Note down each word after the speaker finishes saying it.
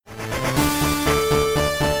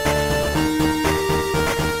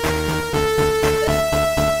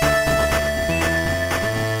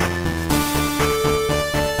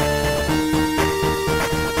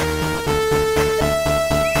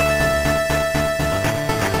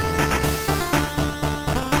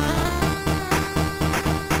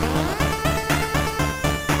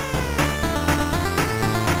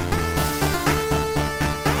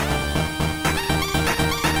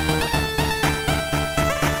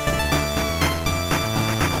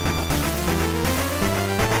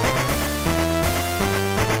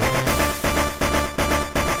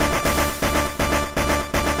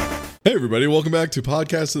Hey everybody, welcome back to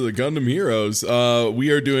Podcast of the Gundam Heroes. We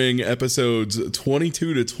are doing episodes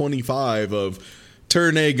 22 to 25 of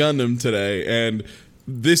Turn A Gundam today, and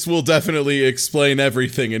this will definitely explain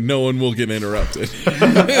everything and no one will get interrupted.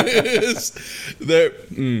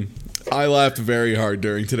 I laughed very hard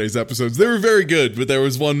during today's episodes. They were very good, but there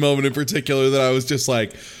was one moment in particular that I was just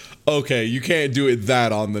like, okay, you can't do it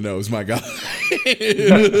that on the nose, my God.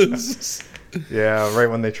 Yeah, right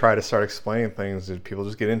when they try to start explaining things, people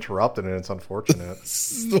just get interrupted, and it's unfortunate.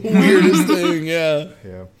 It's the weirdest thing, yeah.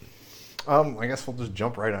 Yeah. I guess we'll just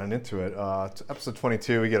jump right on into it. To episode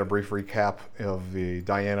 22, we get a brief recap of the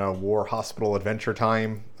Diana War Hospital adventure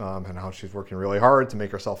time, and how she's working really hard to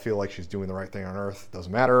make herself feel like she's doing the right thing on Earth.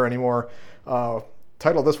 Doesn't matter anymore.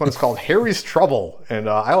 Title of this one is called Harry's Trouble, and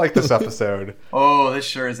I like this episode. Oh, this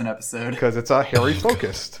sure is an episode. Because it's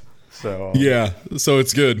Harry-focused. So yeah, so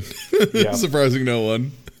it's good. Yeah. Surprising no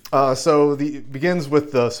one. So the begins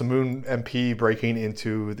with the Samoon MP breaking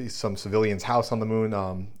into some civilians' house on the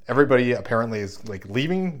moon. Everybody apparently is like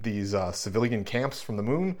leaving these civilian camps from the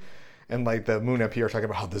moon, and like the moon MP are talking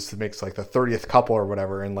about how this makes like the 30th couple or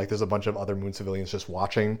whatever, and like there's a bunch of other moon civilians just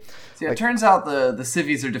watching. So yeah, it turns out the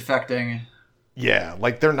civvies are defecting. Yeah,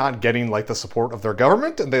 like they're not getting like the support of their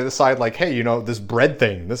government, and they decide like, hey, you know, this bread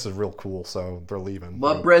thing, this is real cool, so they're leaving.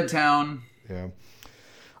 Love Bread Town. Yeah.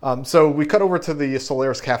 So we cut over to the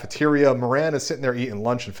Solaris cafeteria. Moran is sitting there eating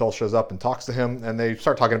lunch, and Phil shows up and talks to him, and they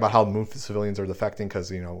start talking about how moon civilians are defecting because,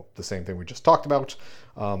 you know, the same thing we just talked about.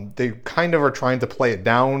 They kind of are trying to play it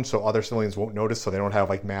down so other civilians won't notice, so they don't have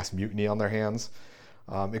like mass mutiny on their hands.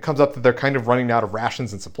 It comes up that they're kind of running out of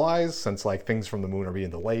rations and supplies since like things from the moon are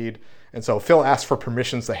being delayed. And so Phil asks for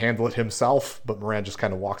permissions to handle it himself, but Moran just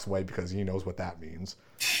kind of walks away because he knows what that means.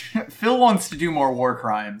 Phil wants to do more war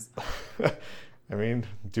crimes. I mean,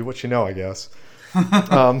 do what you know, I guess.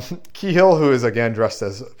 Kihil, who is again dressed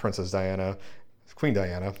as Princess Diana, Queen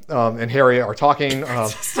Diana, and Harry are talking.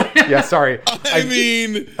 Yeah, sorry. I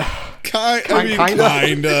mean,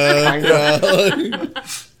 kinda.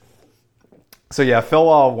 So yeah, Phil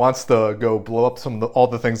wants to go blow up all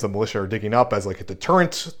the things the militia are digging up as like a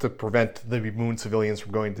deterrent to prevent the moon civilians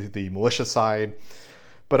from going to the militia side.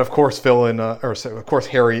 But of course, Harry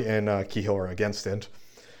and Kihil are against it,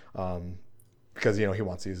 because you know he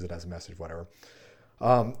wants to use it as a message, whatever.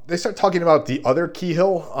 They start talking about the other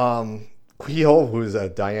Kihil. Kihil, who is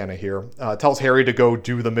Diana here, tells Harry to go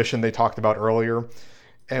do the mission they talked about earlier.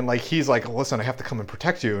 And like he's like, listen, I have to come and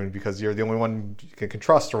protect you, and because you're the only one you can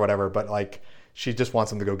trust or whatever. But like, she just wants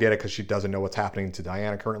him to go get it because she doesn't know what's happening to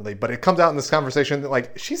Diana currently. But it comes out in this conversation that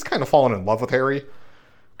like she's kind of fallen in love with Harry.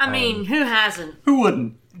 I mean, who hasn't? Who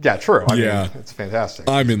wouldn't? Yeah, true. I mean, it's fantastic.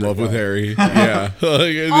 I'm in love with Harry. Yeah,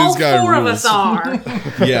 this All guy four of rules. us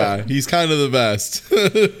are. Yeah, he's kind of the best.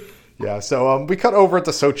 Yeah, so we cut over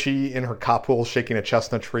to Sochi in her coppool shaking a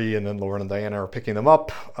chestnut tree, and then Lauren and Diana are picking them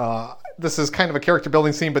up. This is kind of a character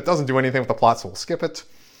building scene, but doesn't do anything with the plot, so we'll skip it.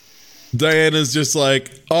 Diana's just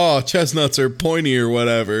like, oh, chestnuts are pointy or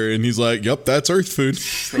whatever. And he's like, yep, that's Earth food.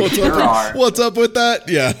 What's up with that?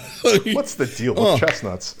 Yeah. What's the deal with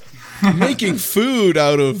chestnuts? Making food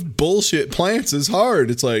out of bullshit plants is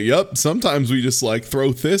hard. It's like, yep, sometimes we just like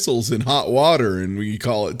throw thistles in hot water and we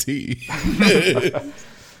call it tea.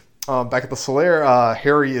 Back at the Solaire,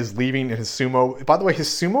 Harry is leaving in his sumo. By the way, his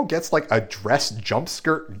sumo gets like a dress jump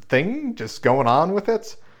skirt thing just going on with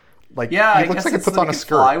it. Like, yeah, it looks like it puts on a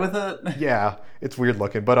skirt. Fly with it. Yeah, it's weird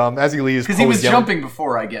looking. But as he leaves, because he was jumping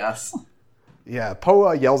before, I guess. Yeah, Poe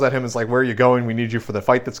yells at him. Is like, "Where are you going? We need you for the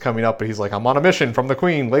fight that's coming up." But he's like, "I'm on a mission from the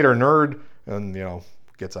Queen. Later, nerd." And you know,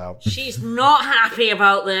 gets out. She's not happy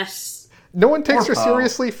about this. No one takes her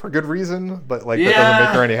seriously for good reason, but like that doesn't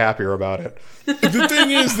make her any happier about it. The thing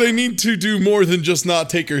is, they need to do more than just not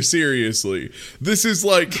take her seriously. This is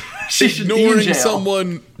like ignoring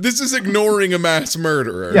someone. This is ignoring a mass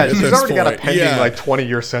murderer. Yeah, she's already got a pending like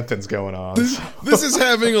 20-year sentence going on. This is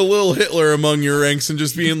having a little Hitler among your ranks and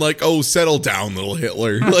just being like, "Oh, settle down, little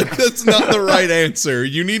Hitler." Like that's not the right answer.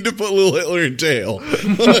 You need to put little Hitler in jail.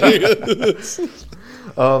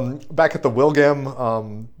 Back at the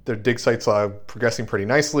Wilgem, their dig site's progressing pretty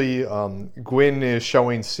nicely. Gwyn is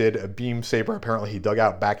showing Sid a beam saber. Apparently he dug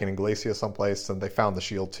out back in Inglacia someplace, and they found the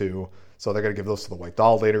shield too. So they're going to give those to the White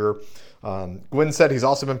Doll later. Gwyn said he's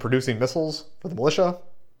also been producing missiles for the militia.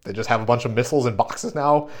 They just have a bunch of missiles in boxes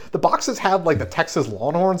now. The boxes have like the Texas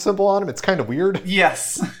Longhorn symbol on them. It's kind of weird.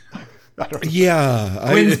 Yes.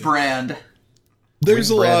 Yeah. Brand. There's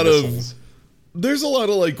a lot missiles. There's a lot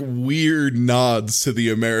of like weird nods to the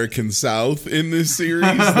American South in this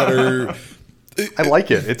series that are. I like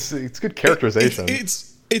it. It's good characterization.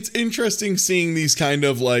 it's interesting seeing these kind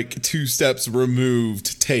of like 2 steps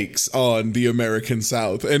removed takes on the American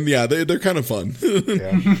South. And yeah, they're kind of fun.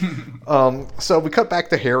 So we cut back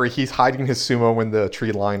to Harry. He's hiding his sumo in the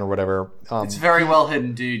tree line or whatever. It's very well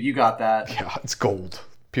hidden, dude. You got that. Yeah, it's gold.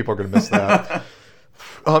 People are going to miss that.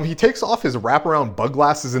 He takes off his wraparound bug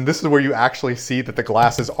glasses, and this is where you actually see that the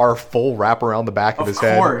glasses are full wrap around the back of his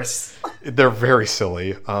head. Of course. They're very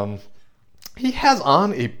silly. He has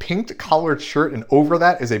on a pink collared shirt, and over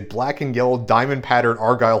that is a black and yellow diamond patterned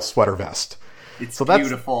Argyle sweater vest. It's So that's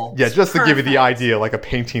beautiful. Yeah, just to give you the Perfect. idea, like a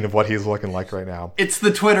painting of what he's looking like right now. It's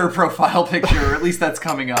the Twitter profile picture, or at least that's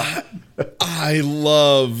coming up. I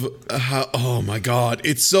love how, oh my god,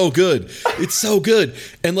 it's so good. It's so good.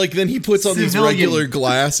 And like then he puts on these Civilian. regular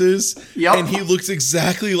glasses Yep. and he looks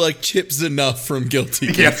exactly like Chip Zanuff from Guilty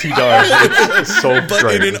Gear. Yes, he does. It's so But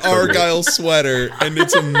great. in an It's so good. Argyle sweater, and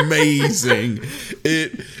it's amazing.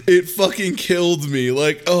 It fucking killed me.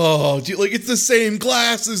 Like, oh, like it's the same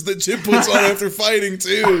glasses that Chip puts on after fighting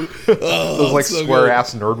too. Oh, Those like it's so square good.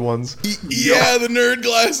 ass nerd ones. Yeah, the nerd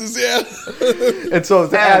glasses. Yeah. And so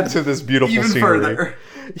to add to this beautiful Even scenery, further.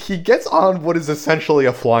 he gets on what is essentially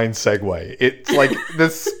a flying Segway. It's like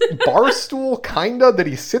this bar stool kinda that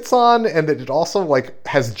he sits on, and that it also like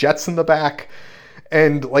has jets in the back.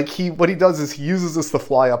 And like what he does is he uses this to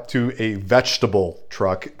fly up to a vegetable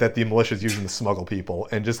truck that the militia is using to smuggle people,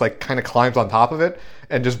 and just like kind of climbs on top of it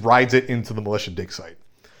and just rides it into the militia dig site.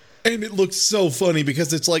 And it looks so funny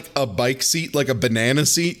because it's like a bike seat, like a banana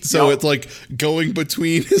seat. So Yep. it's like going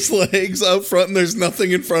between his legs up front and there's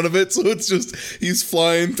nothing in front of it. So it's just, he's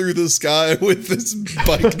flying through the sky with this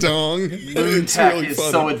bike dong. Moon It's tech really is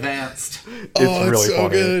funny. so advanced. It's really so funny.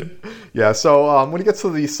 good. Yeah, so when he gets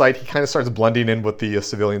to the site, he kind of starts blending in with the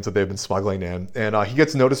civilians that they've been smuggling in, and he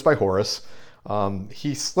gets noticed by Horus.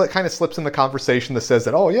 He kind of slips in the conversation that says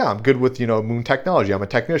that, oh yeah, I'm good with, moon technology. I'm a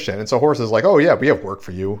technician. And so Horus is like, oh yeah, we have work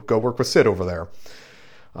for you. Go work with Sid over there.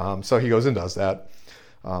 So he goes and does that.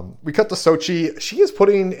 We cut to Sochi. She is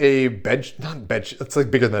putting a it's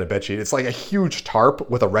like bigger than a bed sheet. It's like a huge tarp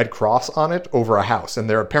with a red cross on it over a house. And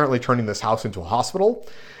they're apparently turning this house into a hospital.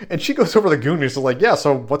 And she goes over to the goon and she's like, yeah,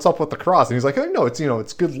 so what's up with the cross? And he's like, oh, no, it's,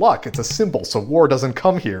 it's good luck. It's a symbol. So war doesn't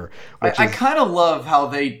come here. I kind of love how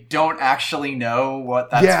they don't actually know what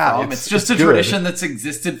that's Yeah, from. it's It's just a good. tradition that's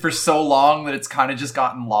existed for so long that it's kind of just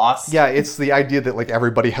gotten lost. Yeah, it's the idea that like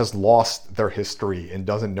everybody has lost their history and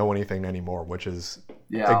doesn't know anything anymore, which is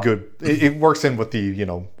Yeah. a good. It works in with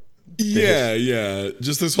the Yeah.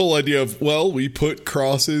 Just this whole idea of, well, we put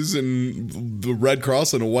crosses and the red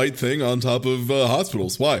cross and a white thing on top of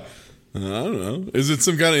hospitals. Why? I don't know. Is it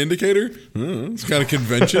some kind of indicator? I don't know. Some kind of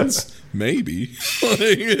conventions? Maybe.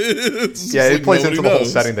 It's just yeah. It like plays nobody into the whole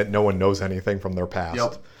knows. setting that no one knows anything from their past.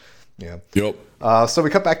 Yep. Yeah. Yep. So we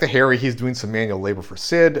cut back to Harry. He's doing some manual labor for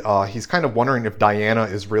Sid. He's kind of wondering if Diana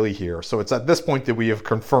is really here. So it's at this point that we have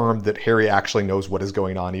confirmed that Harry actually knows what is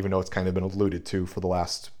going on, even though it's kind of been alluded to for the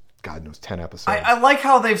last, God knows, 10 episodes. I like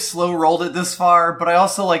how they've slow rolled it this far, but I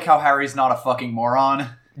also like how Harry's not a fucking moron.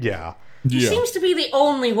 yeah. He seems to be the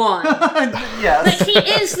only one. Yes. Like, he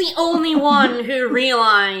is the only one who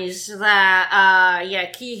realized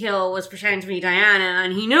that, Kehill was pretending to be Diana,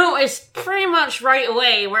 and he noticed pretty much right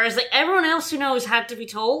away, whereas, like, everyone else who knows had to be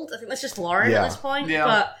told. I think that's just Lauren Yeah. at this point. Yeah.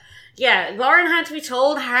 But, yeah, Lauren had to be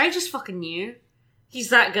told. Harry just fucking knew. He's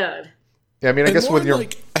that good. Yeah, I mean, I And guess Lauren, with your...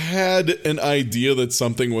 like, had an idea that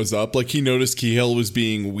something was up. Like, he noticed Kehill was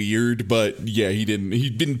being weird, but yeah, he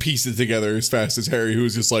didn't piece it together as fast as Harry, who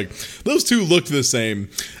was just like, those two looked the same.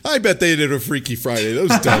 I bet they did a Freaky Friday. Those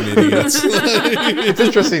dumb idiots. It's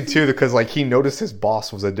interesting too because like he noticed his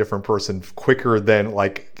boss was a different person quicker than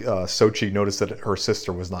like Sochi noticed that her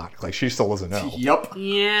sister was not. Like she still doesn't know. Yup.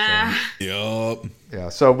 Yeah. Yup. Yeah.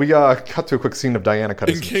 So we cut to a quick scene of Diana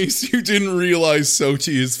cutting. In case you didn't realize,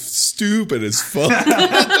 Sochi is stupid as fuck.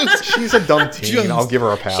 She's a dumb teen. Just- I'll give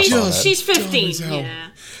her a pass on it. She's 15. as hell. Yeah.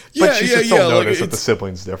 But she should still like, notice that the it's-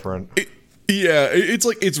 sibling's different. it's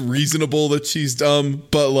like it's reasonable that she's dumb,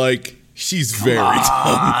 but like she's very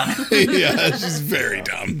dumb. Yeah, she's very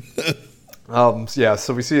dumb.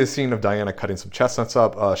 So we see a scene of Diana cutting some chestnuts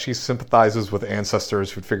up. She sympathizes with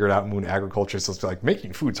ancestors who'd figured out moon agriculture. So it's like,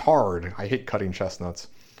 making food's hard. I hate cutting chestnuts.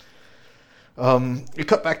 We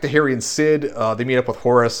cut back to Harry and Sid. They meet up with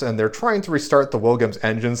Horus, and they're trying to restart the Wilgham's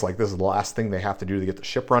engines. Like, this is the last thing they have to do to get the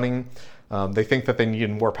ship running. They think that they need a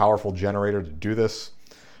more powerful generator to do this.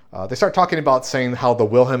 They start talking about saying how the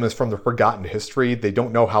Wilhelm is from the forgotten history. They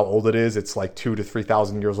don't know how old it is. It's like 2,000 to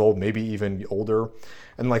 3,000 years old, maybe even older.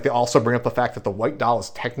 And like they also bring up the fact that the White Doll is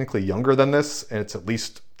technically younger than this, and it's at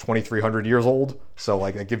least 2,300 years old. So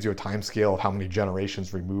like that gives you a time scale of how many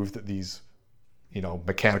generations removed these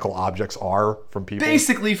mechanical objects are from people.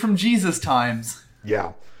 Basically from Jesus times.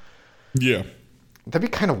 Yeah. Yeah. That'd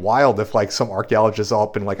be kind of wild if like some archaeologist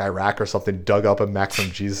up in like Iraq or something dug up a mech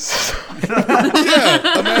from Jesus.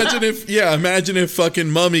 Imagine if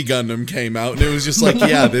fucking Mummy Gundam came out and it was just like,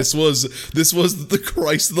 this was the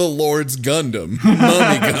Christ the Lord's Gundam.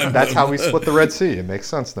 Mummy Gundam. That's how we split the Red Sea. It makes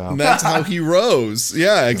sense now. And that's how he rose.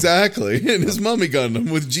 Yeah, exactly. In his Mummy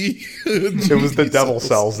Gundam with It was the devil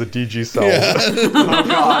cells, the DG cells. Yeah. Oh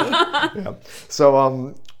god. Yeah.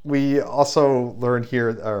 So we also learned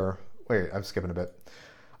here, wait, I'm skipping a bit.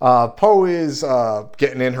 Poe is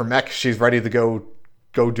getting in her mech. She's ready to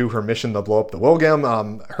go do her mission to blow up the Wilgem.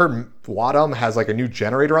 Her Wadum has like a new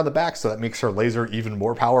generator on the back, so that makes her laser even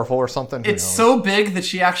more powerful or something. It's so big that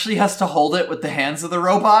she actually has to hold it with the hands of the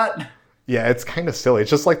robot. Yeah, it's kind of silly. It's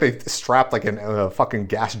just like they strapped like a fucking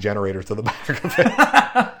gas generator to the back of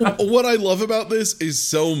it. What I love about this is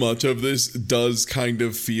so much of this does kind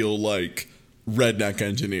of feel like redneck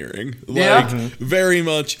engineering. Like, very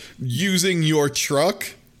much using your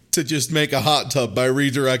truck to just make a hot tub by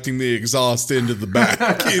redirecting the exhaust into the back.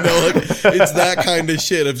 It's that kind of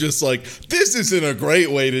shit of just like, this isn't a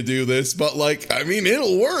great way to do this, but like, I mean,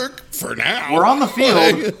 it'll work for now. We're on the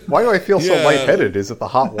field. Why do I feel so lightheaded? Is it the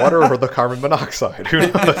hot water or the carbon monoxide? Who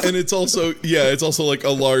knows? And it's also like a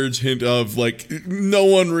large hint of like, no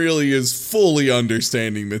one really is fully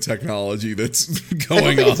understanding the technology that's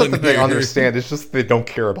going on here. They understand. It's just they don't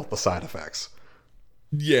care about the side effects.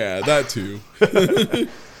 Yeah, that too.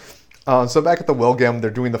 So back at the Wilgem, they're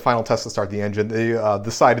doing the final test to start the engine. They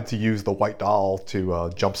decided to use the White Doll to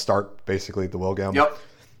jumpstart, basically, the Wilgem. Yep.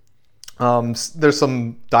 There's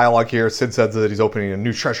some dialogue here. Sid says that he's opening a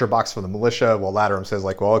new treasure box for the militia, while Latimer says,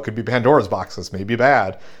 like, well, it could be Pandora's box. This may be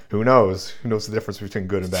bad. Who knows? Who knows the difference between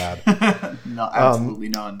good and bad? No, absolutely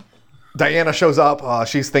none. Diana shows up.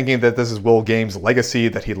 She's thinking that this is Will Games' legacy,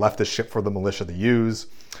 that he left this ship for the militia to use.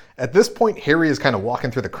 At this point, Harry is kind of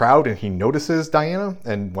walking through the crowd, and he notices Diana,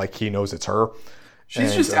 and like he knows it's her.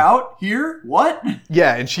 She's just out here? What?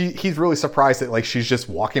 Yeah, and he's really surprised that like she's just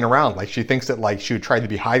walking around. Like she thinks that like she would try to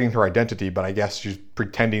be hiding her identity, but I guess she's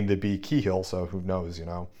pretending to be Keyhill, so who knows,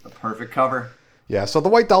 The perfect cover. Yeah, so the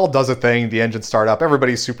White Doll does a thing, the engines start up,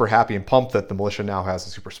 everybody's super happy and pumped that the militia now has a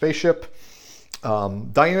super spaceship.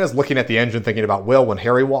 Diana's looking at the engine thinking about Will when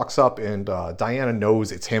Harry walks up, and Diana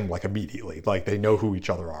knows it's him like immediately. Like they know who each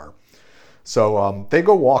other are. So they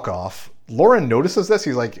go walk off. Lauren notices this.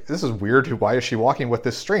 He's like, this is weird. Why is she walking with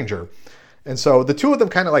this stranger? And so the two of them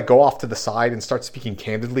kind of like go off to the side and start speaking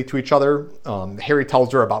candidly to each other. Harry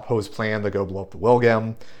tells her about Poe's plan to go blow up the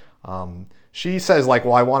Wilgem. She says like,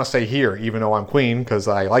 well, I want to stay here even though I'm queen because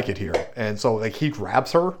I like it here. And so like he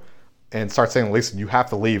grabs her and starts saying, listen, you have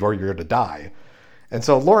to leave or you're going to die. And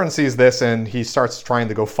so Lauren sees this and he starts trying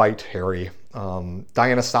to go fight Harry.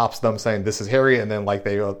 Diana stops them saying, this is Harry. And then like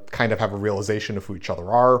they kind of have a realization of who each other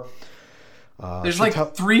are. There's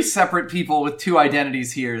like three separate people with two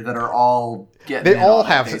identities here that are all getting. They all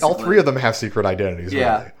have, basically. All three of them have secret identities.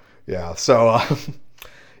 Yeah. Really. Yeah. So,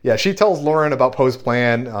 yeah, she tells Lauren about Poe's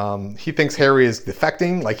plan. He thinks Harry is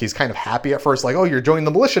defecting. Like he's kind of happy at first, like, oh, you're joining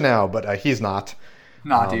the militia now, but he's not.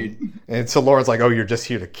 Nah, dude. And so Lauren's like, oh, you're just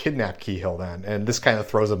here to kidnap Keyhill then. And this kind of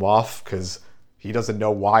throws him off because he doesn't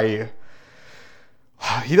know why.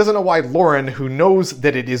 He doesn't know why Lauren, who knows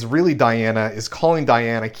that it is really Diana, is calling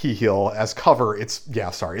Diana Keyhill as cover. It's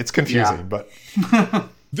confusing, but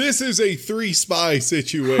this is a 3-spy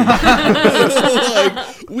situation. Like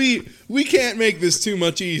we can't make this too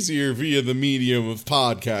much easier via the medium of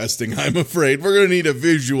podcasting. I'm afraid we're gonna need a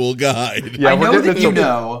visual guide. Yeah, I know that you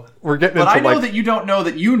know. We're getting but into I know like, that you don't know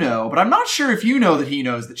that you know. But I'm not sure if you know that he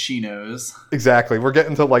knows that she knows. Exactly. We're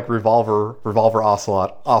getting to like revolver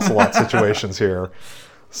ocelot situations here.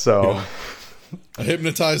 So. Yeah. I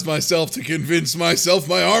hypnotized myself to convince myself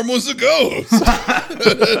my arm was a ghost.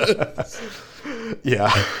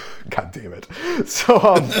 Yeah. God damn it. So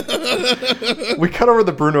we cut over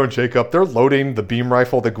to Bruno and Jacob. They're loading the beam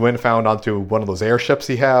rifle that Gwen found onto one of those airships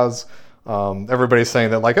he has. Everybody's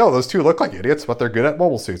saying that like, oh, those two look like idiots, but they're good at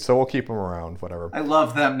mobile suits, so we'll keep them around, whatever. I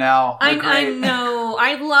love them now. I know.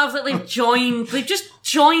 I love that they've just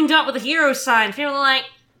joined up with the hero side. People are like,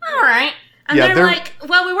 all right. And yeah, they're like,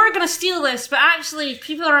 well, we were going to steal this, but actually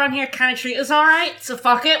people around here kind of treat us all right, so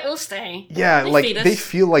fuck it, we'll stay. Yeah, they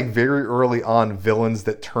feel like very early on villains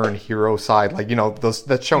that turn hero side, like,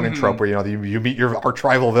 that shonen trope where, you meet your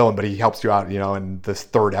arch-rival villain, but he helps you out, in this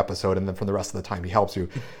third episode, and then from the rest of the time he helps you.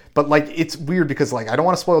 But, it's weird because, I don't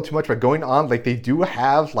want to spoil too much, but going on, they do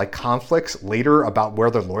have, conflicts later about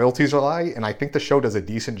where their loyalties lie, and I think the show does a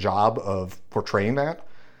decent job of portraying that.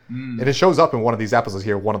 And it shows up in one of these episodes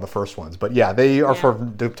here, one of the first ones. But yeah, they are for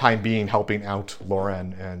the time being helping out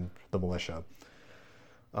Loren and the militia.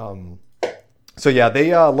 So yeah,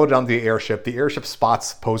 they loaded onto the airship. The airship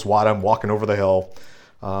spots Poe's Wadham walking over the hill.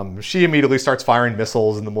 She immediately starts firing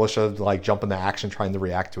missiles, and the militia like jump into action trying to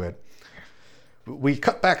react to it. We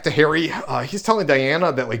cut back to Harry. He's telling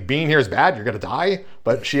Diana that like being here is bad, you're gonna die.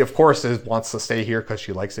 But she of course wants to stay here because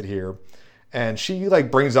she likes it here. And she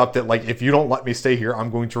like brings up that like if you don't let me stay here,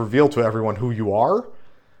 I'm going to reveal to everyone who you are.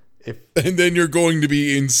 And then you're going to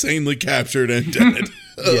be insanely captured and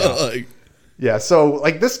dead. Yeah, so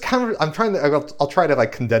like this kind of, I'll try to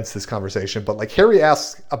like condense this conversation, but like Harry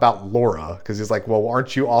asks about Laura because he's like, well,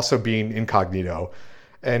 aren't you also being incognito?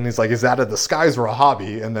 And he's like, is that a disguise or a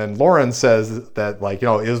hobby? And then Lauren says that like,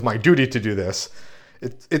 it is my duty to do this.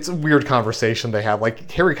 It's a weird conversation they have.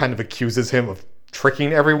 Like Harry kind of accuses him of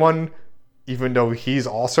tricking everyone, even though he's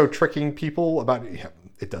also tricking people about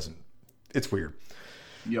it's weird.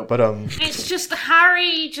 Yep. But it's just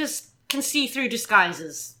Harry just can see through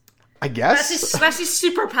disguises. I guess that's his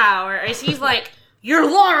superpower. Is he's like, you're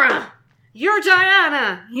Laura, you're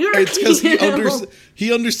Diana, you're. It's because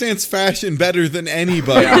he understands fashion better than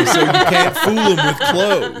anybody, so you can't fool him with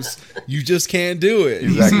clothes. You just can't do it.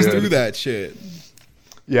 He sees through that shit.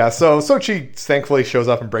 Yeah, so Sochi thankfully shows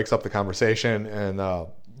up and breaks up the conversation, and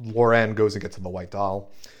Loren goes and gets to the White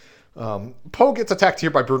Doll. Poe gets attacked here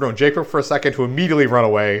by Bruno and Jacob for a second, who immediately run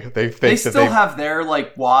away. They still have their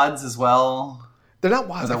like wads as well. They're not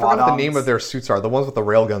wads. I forgot what the name of their suits are. The ones with the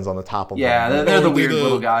railguns on the top of them. Yeah, they're the weird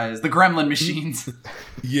little guys. The gremlin machines.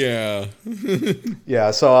 Yeah.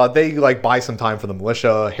 Yeah, so they like buy some time for the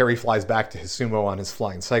militia. Harry flies back to his sumo on his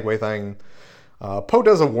flying Segway thing. Poe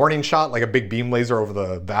does a warning shot, like a big beam laser over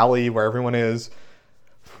the valley where everyone is.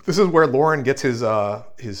 This is where Loren gets his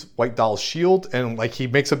White Doll's shield, and like he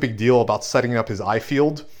makes a big deal about setting up his eye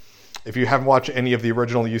field. If you haven't watched any of the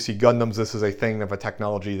original UC Gundams, this is a thing of a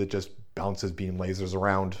technology that just bounces beam lasers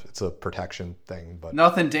around. It's a protection thing, but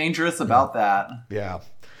nothing dangerous about that. Yeah.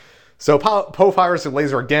 So Poe fires the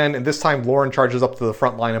laser again, and this time Loren charges up to the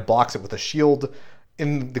front line and blocks it with a shield.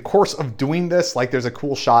 In the course of doing this, like there's a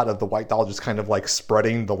cool shot of the White Doll just kind of like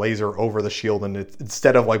spreading the laser over the shield, and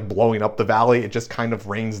instead of like blowing up the valley, it just kind of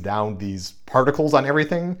rains down these particles on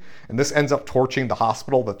everything, and this ends up torching the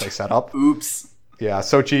hospital that they set up. Oops. Yeah,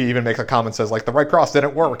 Sochi even makes a comment, says like the Red Cross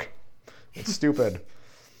didn't work. It's stupid.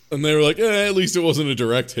 And they were like, at least it wasn't a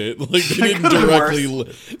direct hit. Like they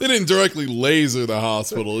didn't directly laser the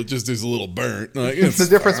hospital. It just is a little burnt. Like, it's the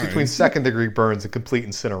difference between second-degree burns and complete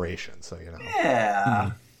incineration. So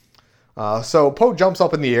Yeah. So Poe jumps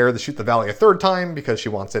up in the air to shoot the valley a third time because she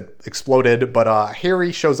wants it exploded. But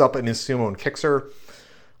Harry shows up in his sumo and kicks her.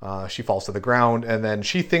 She falls to the ground, and then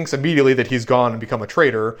she thinks immediately that he's gone and become a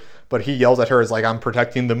traitor, but he yells at her as like, I'm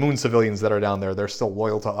protecting the moon civilians that are down there. They're still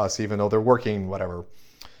loyal to us, even though they're working, whatever.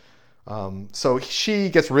 So she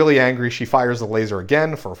gets really angry. She fires the laser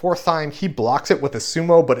again for a fourth time. He blocks it with a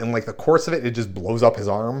sumo, but in like the course of it, it just blows up his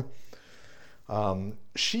arm.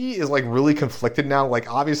 She is like really conflicted now.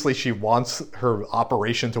 Like obviously she wants her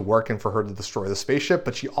operation to work and for her to destroy the spaceship,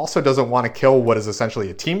 but she also doesn't want to kill what is essentially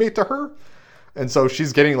a teammate to her. And so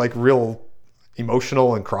she's getting like real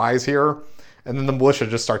emotional and cries here. And then the militia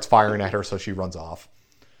just starts firing at her, so she runs off.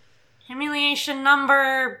 Humiliation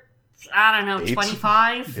number, I don't know,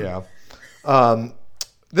 25? Yeah.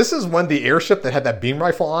 This is when the airship that had that beam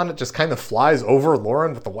rifle on it just kind of flies over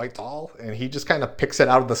Loren with the White Doll, and he just kind of picks it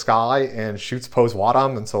out of the sky and shoots Poe's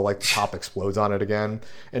Wadham, and so like the top explodes on it again.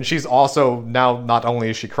 And she's also, now not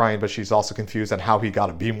only is she crying, but she's also confused on how he got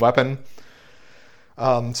a beam weapon.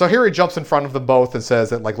 So Harry jumps in front of them both and says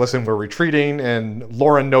that, like, listen, we're retreating. And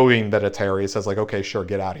Loren, knowing that it's Harry, says, like, okay, sure,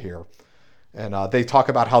 get out of here. And they talk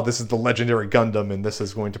about how this is the legendary Gundam and this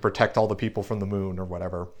is going to protect all the people from the moon or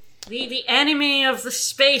whatever. The enemy of the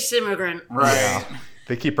space immigrant. Right. Yeah,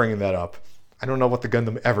 they keep bringing that up. I don't know what the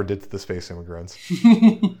Gundam ever did to the space immigrants.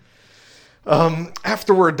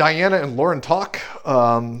 Afterward, Diana and Loren talk.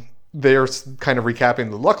 They're kind of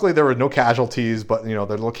recapping. Luckily, there were no casualties, but their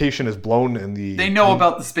location is blown in the. They know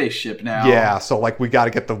about the spaceship now. Yeah, so like we got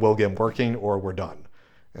to get the Wilgem working, or we're done.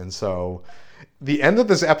 And so, the end of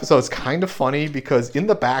this episode is kind of funny because in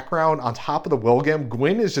the background, on top of the Wilgem,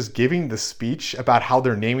 Gwyn is just giving the speech about how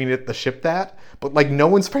they're naming it the ship that, but like no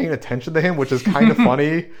one's paying attention to him, which is kind of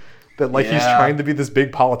funny. That like he's trying to be this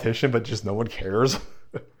big politician, but just no one cares.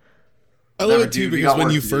 I love it too because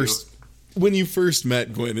when you first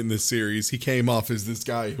met Gwyn in this series, he came off as this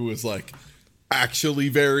guy who was like actually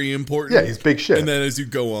very important. Yeah, he's big shit. And then as you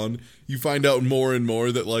go on, you find out more and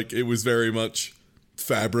more that like it was very much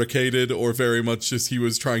fabricated or very much just he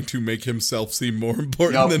was trying to make himself seem more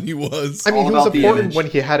important than he was. I mean, he was important when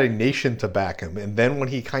he had a nation to back him, and then when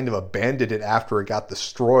he kind of abandoned it after it got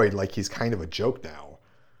destroyed, like he's kind of a joke now.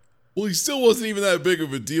 Well, he still wasn't even that big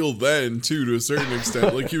of a deal then, too, to a certain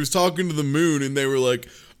extent. Like, he was talking to the moon, and they were like,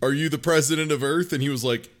 "Are you the president of Earth?" And he was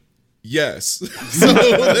like, "Yes." So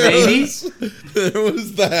there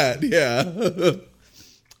was that, yeah.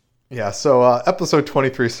 Yeah, so episode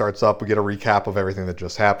 23 starts up. We get a recap of everything that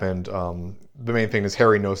just happened. The main thing is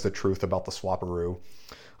Harry knows the truth about the Swapperoo.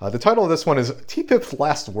 The title of this one is T-Pip's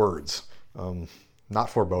Last Words. Not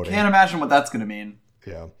foreboding. Can't imagine what that's going to mean.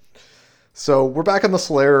 Yeah. So we're back in the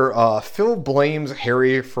Slayer. Phil blames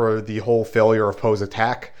Harry for the whole failure of Poe's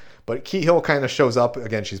attack, but Kehill kind of shows up.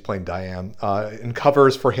 Again, she's playing Diane, and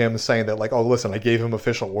covers for him, saying that, like, oh, listen, I gave him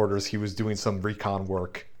official orders. He was doing some recon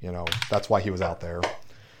work. You know, that's why he was out there.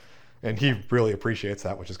 And he really appreciates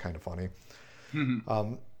that, which is kind of funny.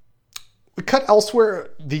 We cut elsewhere.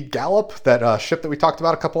 The Gallop, that ship that we talked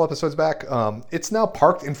about a couple episodes back, it's now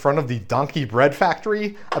parked in front of the Donkey Bread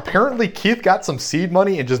Factory. Apparently, Keith got some seed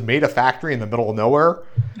money and just made a factory in the middle of nowhere.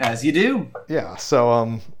 As you do. Yeah,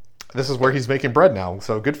 so this is where he's making bread now.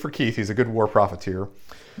 So good for Keith. He's a good war profiteer.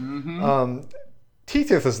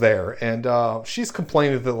 T-Tith is there, and she's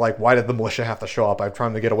complaining that, like, why did the militia have to show up? I'm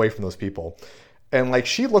trying to get away from those people. And, like,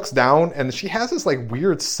 she looks down, and she has this, like,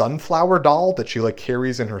 weird sunflower doll that she, like,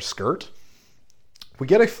 carries in her skirt. We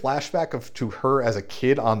get a flashback to her as a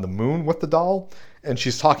kid on the moon with the doll, and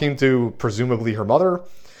she's talking to, presumably, her mother.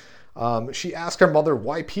 She asked her mother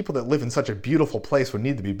why people that live in such a beautiful place would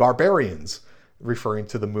need to be barbarians, referring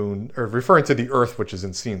to the moon, or referring to the Earth, which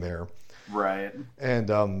isn't seen there. Right.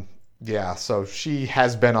 And, yeah, so she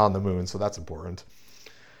has been on the moon, so that's important.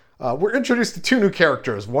 We're introduced to two new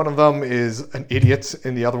characters. One of them is an idiot,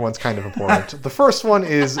 and the other one's kind of important. The first one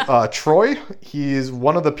is Troy. He's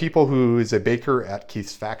one of the people who is a baker at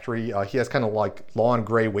Keith's factory. He has kind of like long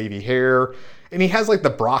gray wavy hair, and he has like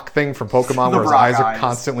the Brock thing from Pokemon where his eyes are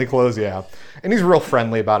constantly closed. Yeah, and he's real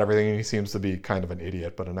friendly about everything, and he seems to be kind of an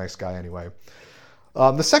idiot, but a nice guy anyway.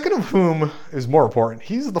 The second of whom is more important.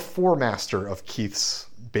 He's the foremaster of Keith's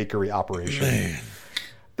bakery operation. Man.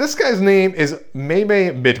 This guy's name is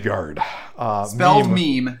Maymay Midgard. Spelled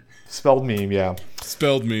meme. Spelled meme, yeah.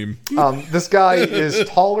 Spelled meme. This guy is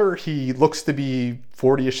taller. He looks to be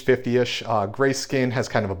 40-ish, 50-ish. Gray skin, has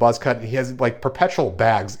kind of a buzz cut. And he has, like, perpetual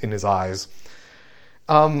bags in his eyes.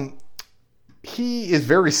 He is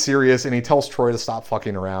very serious, and he tells Troy to stop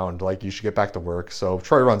fucking around. Like, you should get back to work. So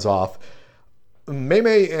Troy runs off.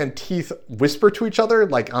 Maymay and Teeth whisper to each other,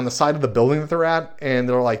 like, on the side of the building that they're at, and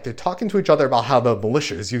they're talking to each other about how the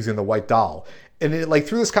militia is using the white doll. And it, like,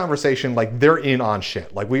 through this conversation, like, they're in on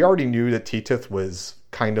shit. Like, we already knew that T-Tith was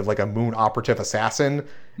kind of like a moon operative assassin,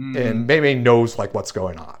 and Maymay knows, like, what's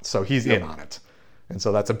going on. So he's in on it. And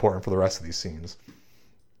so that's important for the rest of these scenes.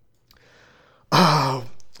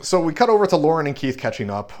 So we cut over to Lauren and Keith catching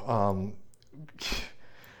up.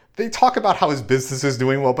 They talk about how his business is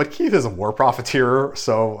doing well, but Keith is a war profiteer,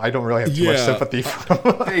 so I don't really have too much sympathy for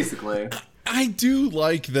him. Basically. I do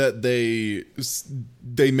like that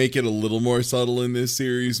they make it a little more subtle in this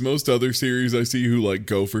series. Most other series I see who, like,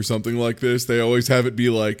 go for something like this, they always have it be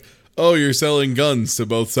like, oh, you're selling guns to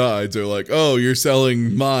both sides, or like, oh, you're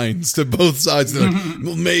selling mines to both sides. And they're like,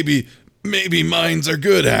 well, maybe mines are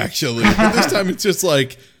good, actually. But this time it's just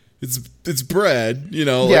like, it's bread, you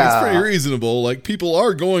know, like, it's pretty reasonable. Like, people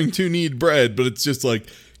are going to need bread, but it's just like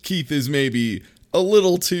Keith is maybe a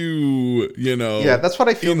little too, you know, that's what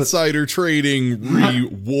I feel, insider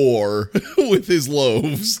trading war with his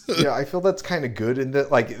loaves. Yeah, I feel that's kind of good, and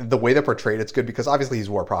that, like, the way they're portrayed, it's good because obviously he's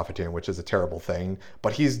war profiteering, which is a terrible thing,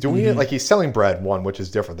 but he's doing it like he's selling bread, one, which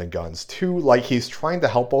is different than guns, two, like, he's trying to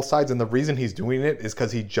help both sides, and the reason he's doing it is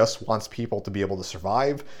because he just wants people to be able to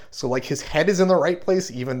survive. So, like, his head is in the right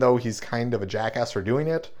place, even though he's kind of a jackass for doing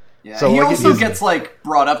it. Yeah, so, he like, also gets, like,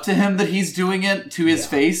 brought up to him that he's doing it to his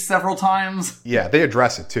face several times. Yeah, they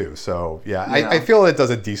address it too. So, I feel it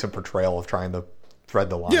does a decent portrayal of trying to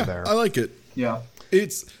thread the line there. I like it. Yeah.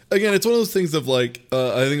 It's one of those things of, like,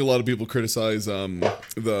 I think a lot of people criticize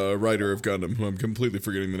the writer of Gundam, who I'm completely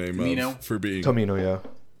forgetting the name of, for being... Tomino, yeah.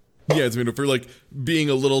 Yeah, it's for, like, being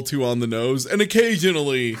a little too on the nose. And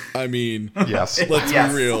occasionally, I mean, yes, let's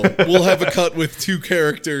be real. We'll have a cut with two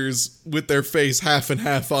characters with their face half and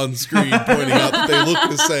half on screen pointing out that they look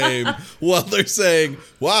the same while they're saying,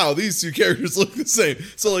 wow, these two characters look the same.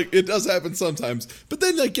 So, like, it does happen sometimes. But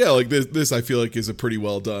then, like, yeah, like, this I feel like is a pretty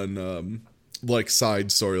well done, like, side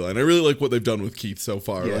storyline. I really like what they've done with Keith so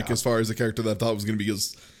far. Yeah. Like, as far as a character that I thought was going to be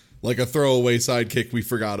like a throwaway sidekick we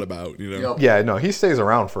forgot about, you know? Yep. Yeah, no, he stays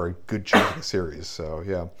around for a good chunk of the series. So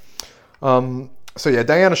yeah. So yeah,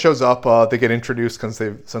 Diana shows up. They get introduced since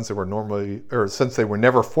they were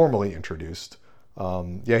never formally introduced.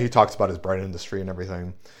 Yeah, he talks about his bread industry and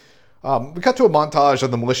everything. We cut to a montage of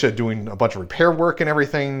the militia doing a bunch of repair work and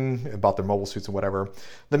everything about their mobile suits and whatever.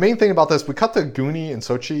 The main thing about this, we cut to Goonie and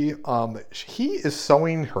Sochi. He is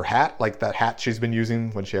sewing her hat, like that hat she's been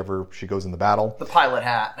using when she goes in the battle. The pilot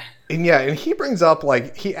hat. And yeah, and he brings up,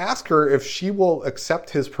 like, he asked her if she will accept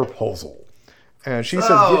his proposal. And she says,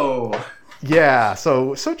 yeah.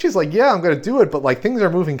 So Sochi's like, yeah, I'm going to do it, but like things are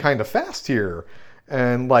moving kind of fast here.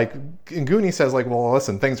 And like, and Goonie says like, well,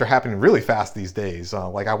 listen, things are happening really fast these days.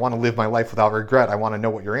 Like, I want to live my life without regret. I want to know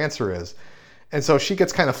what your answer is. And so she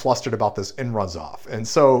gets kind of flustered about this and runs off. And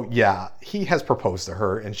so, yeah, he has proposed to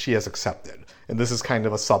her and she has accepted. And this is kind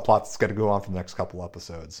of a subplot that's going to go on for the next couple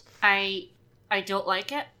episodes. I don't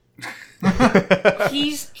like it.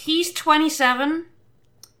 He's 27.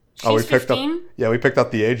 She's 15. We picked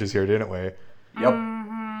up the ages here, didn't we? Yep.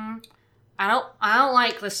 Mm-hmm. I don't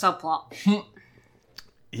like this subplot.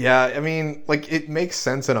 Yeah, I mean, like, it makes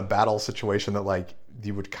sense in a battle situation that, like,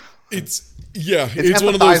 you would... It's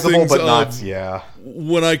one of those things but of, not, yeah.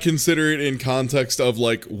 When I consider it in context of,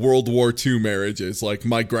 like, World War II marriages, like,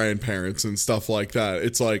 my grandparents and stuff like that,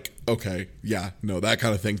 it's like, okay, yeah, no, that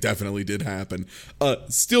kind of thing definitely did happen.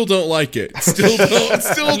 Still don't like it.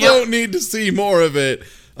 Still don't need to see more of it.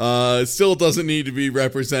 Still doesn't need to be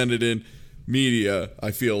represented in media,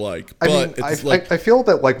 I feel like. But I feel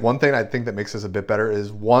that, like, one thing I think that makes this a bit better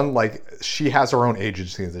is, one, like, she has her own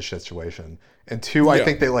agency in this situation. And two, I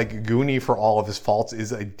think that, like, Goonie, for all of his faults,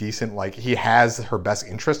 is a decent, like, he has her best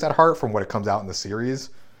interest at heart from what it comes out in the series.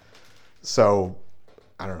 So,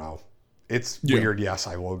 I don't know. It's weird, yes,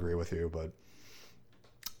 I will agree with you, but...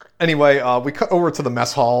 Anyway, we cut over to the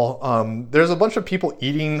mess hall. There's a bunch of people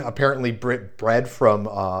eating, apparently, bread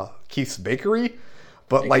from Keith's bakery.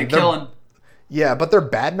 But, like, they're killing. Yeah, but they're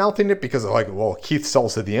bad-mouthing it because they're like, well, Keith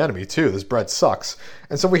sells to the enemy, too. This bread sucks.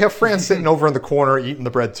 And so we have Fran sitting over in the corner eating the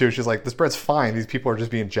bread, too. She's like, this bread's fine. These people are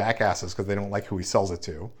just being jackasses because they don't like who he sells it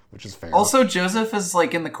to, which is fair. Also, Joseph is,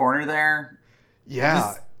 like, in the corner there.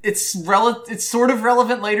 Yeah. It's sort of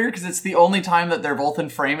relevant later because it's the only time that they're both in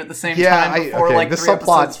frame at the same time. Yeah, this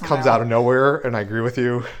subplot comes out of nowhere, and I agree with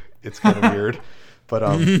you. It's kind of weird.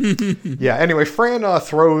 But, yeah, anyway, Fran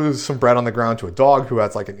throws some bread on the ground to a dog who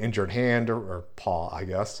has, like, an injured hand or paw, I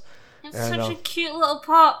guess. It's such a cute little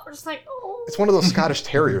paw. It's like, oh. It's one of those Scottish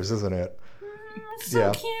Terriers, isn't it? It's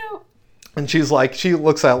so cute. And she's like, she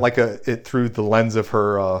looks at, like, it through the lens of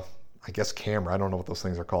her, I guess, camera. I don't know what those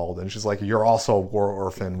things are called. And she's like, you're also a war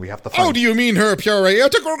orphan. We have to find... Oh, do you mean her pure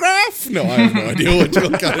autograph? No, I have no idea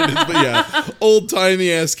what kind it is. But yeah,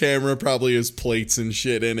 old-timey-ass camera probably has plates and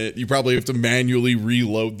shit in it. You probably have to manually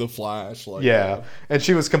reload the flash. Like, yeah. And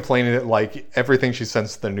she was complaining that, like, everything she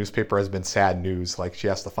sends to the newspaper has been sad news. Like, she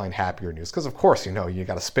has to find happier news. Because, of course, you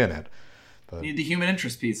got to spin it. But, you need the human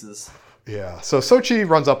interest pieces. Yeah. So Sochi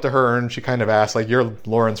runs up to her and she kind of asks, like, you're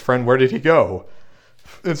Lauren's friend. Where did he go?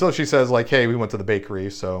 And so she says, like, hey, we went to the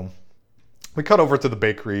bakery. So we cut over to the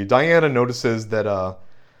bakery. Diana notices that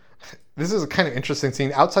this is a kind of interesting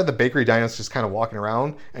scene. Outside the bakery, Diana's just kind of walking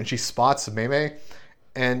around, and she spots Mei,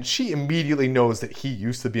 and she immediately knows that he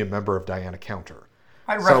used to be a member of Diana Counter.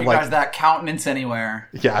 I'd recognize that countenance anywhere.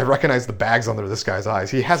 Yeah, I recognize the bags under this guy's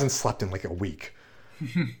eyes. He hasn't slept in, like, a week.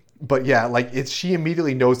 But yeah, like, she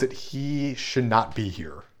immediately knows that he should not be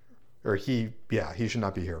here. Or he should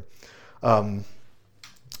not be here.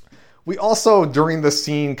 We also, during the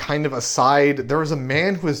scene, kind of aside, there was a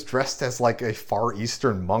man who was dressed as, like, a Far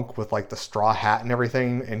Eastern monk with, like, the straw hat and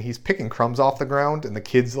everything, and he's picking crumbs off the ground, and the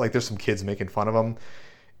kids, like, there's some kids making fun of him.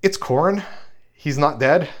 It's Corin. He's not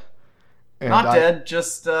dead. And not dead,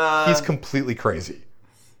 just... He's completely crazy.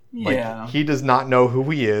 Yeah. Like, he does not know who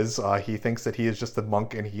he is. He thinks that he is just a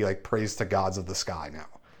monk, and he, like, prays to gods of the sky now.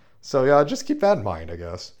 So, yeah, just keep that in mind, I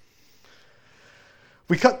guess.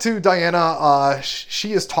 We cut to Diana.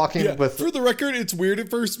 She is talking with... For the record, it's weird at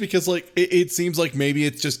first because, like, it seems like maybe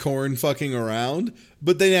it's just Corin fucking around.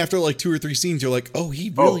 But then after, like, 2 or 3 scenes, you're like, oh, he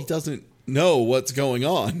really doesn't know what's going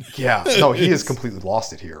on. Yeah. No, he has completely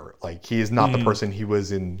lost it here. Like, he is not the person he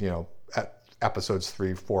was in, at episodes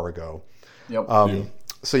 3, 4 ago. Yep.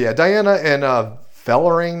 So, yeah, Diana and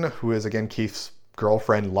Velaring, who is, again, Keith's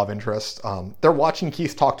girlfriend, love interest, they're watching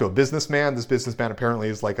Keith talk to a businessman. This businessman apparently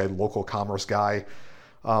is, like, a local commerce guy.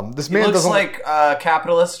 This man looks doesn't like a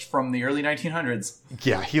capitalist from the early 1900s.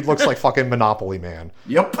 Yeah, he looks like fucking Monopoly Man.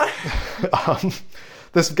 Yep.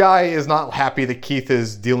 This guy is not happy that Keith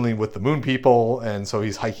is dealing with the moon people, and so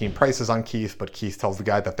he's hiking prices on Keith, but Keith tells the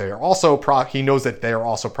guy that they are also he knows that they are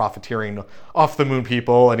also profiteering off the moon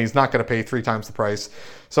people, and he's not going to pay 3 times the price.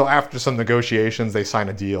 So after some negotiations, they sign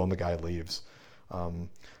a deal, and the guy leaves.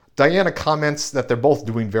 Diana comments that they're both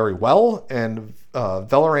doing very well, and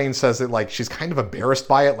Valeraine says that like she's kind of embarrassed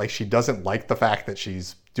by it, like she doesn't like the fact that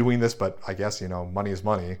she's doing this, but I guess, money is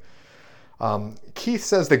money. Keith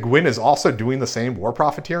says that Gwyn is also doing the same war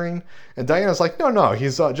profiteering, and Diana's like, no,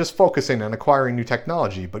 he's just focusing on acquiring new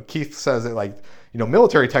technology. But Keith says that like,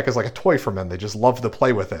 military tech is like a toy for men; they just love to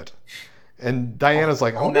play with it. And Diana's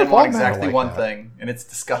like, all men want exactly one thing, and it's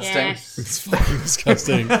disgusting. Yes. It's fucking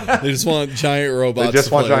disgusting. They just want giant robots. They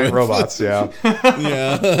just want giant robots. Yeah,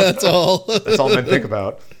 yeah, that's all. That's all men think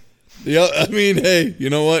about. Yeah, I mean, hey, you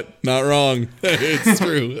know what? Not wrong. It's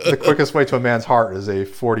true. The quickest way to a man's heart is a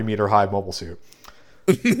 40-meter high mobile suit.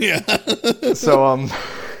 Yeah. So,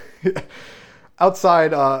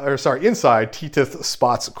 inside, Titith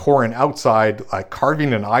spots Corin outside,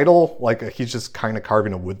 carving an idol. Like, he's just kind of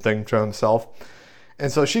carving a wood thing to himself.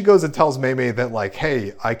 And so she goes and tells Maymay that, like,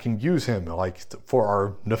 hey, I can use him, like, for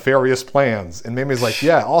our nefarious plans. And Maymay's like,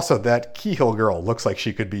 yeah, also that Keyhill girl looks like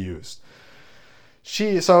she could be used.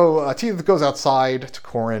 Titith goes outside to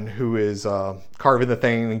Corin, who is carving the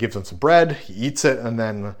thing, and gives him some bread. He eats it, and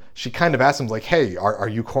then she kind of asks him, like, hey, are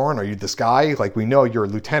you Corin? Are you this guy? Like, we know you're a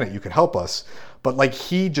lieutenant. You can help us. But, like,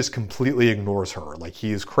 he just completely ignores her. Like,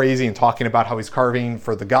 he is crazy and talking about how he's carving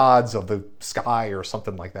for the gods of the sky or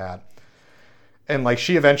something like that. And, like,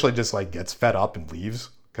 she eventually just, like, gets fed up and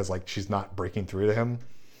leaves because, like, she's not breaking through to him.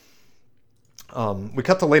 We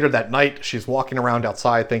cut to later that night. She's walking around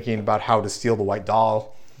outside thinking about how to steal the white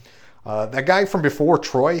doll. That guy from before,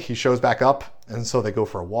 Troy, he shows back up, and so they go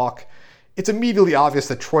for a walk. It's immediately obvious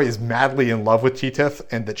that Troy is madly in love with Titith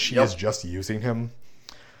and that she is just using him.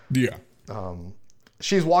 Yeah.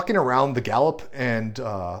 She's walking around the Gallop, and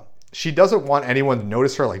she doesn't want anyone to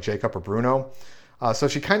notice her, like Jacob or Bruno. So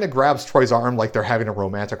she kind of grabs Troy's arm like they're having a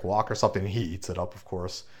romantic walk or something, and he eats it up, of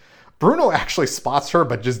course. Bruno actually spots her,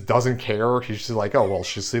 but just doesn't care. He's just like, oh, well,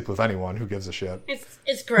 she'll sleep with anyone. Who gives a shit?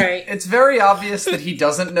 It's great. It's very obvious that he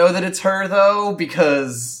doesn't know that it's her, though,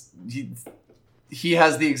 because he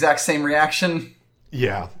has the exact same reaction.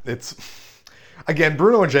 Yeah, it's... Again,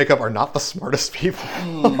 Bruno and Jacob are not the smartest people.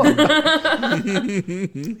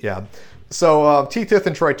 Yeah. So Titith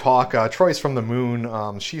and Troy talk. Troy's from the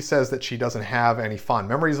moon. She says that she doesn't have any fond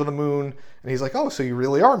memories of the moon. And he's like, oh, so you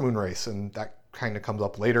really are Moonrace. And that kind of comes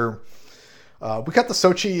up later. We cut to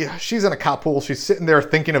Sochi. She's in a cop pool. She's sitting there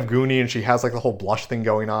thinking of Goonie, and she has like the whole blush thing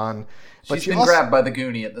going on. But she's been grabbed by the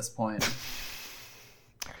Goonie at this point.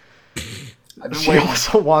 She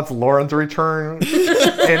also wants Lauren to return.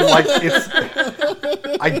 And like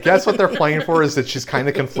I guess what they're playing for is that she's kind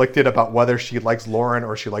of conflicted about whether she likes Lauren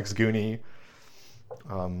or she likes Goonie.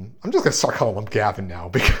 I'm just gonna start calling him Gavin now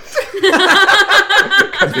because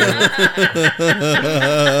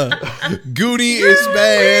Goonie is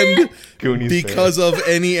banned Goonies because of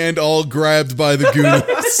any and all grabbed by the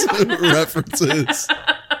Goonies references.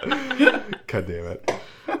 God damn it.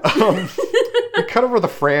 We cut over to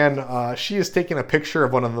Fran. She is taking a picture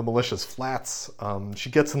of one of the militia's flats. She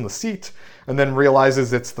gets in the seat and then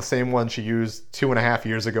realizes it's the same one she used 2.5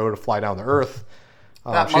 years ago to fly down to Earth.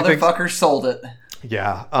 That motherfucker sold it.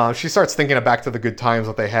 Yeah. She starts thinking back to the good times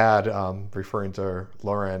that they had, referring to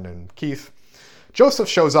Lauren and Keith. Joseph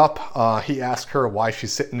shows up. He asks her why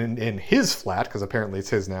she's sitting in his flat, because apparently it's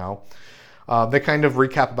his now. They kind of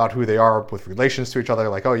recap about who they are with relations to each other,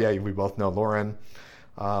 like, oh yeah, we both know Lauren.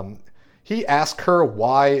 He asked her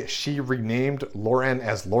why she renamed Lauren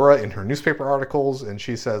as Laura in her newspaper articles, and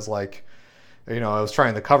she says, like, I was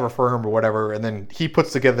trying to cover for him or whatever, and then he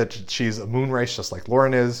puts together that she's a Moonrace just like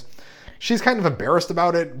Lauren is. She's kind of embarrassed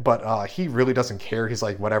about it, but he really doesn't care. He's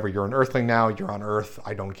like, whatever, you're an Earthling now, you're on Earth,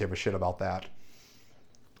 I don't give a shit about that.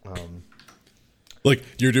 Like,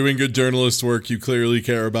 you're doing good journalist work, you clearly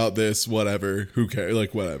care about this, whatever, who cares,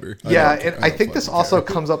 like, whatever. I think this also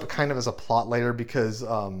comes up kind of as a plot later because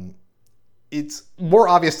it's more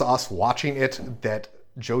obvious to us watching it that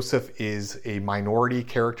Joseph is a minority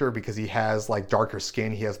character because he has like darker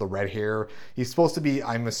skin, he has the red hair. He's supposed to be,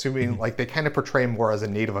 I'm assuming, like they kind of portray him more as a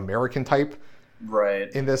Native American type.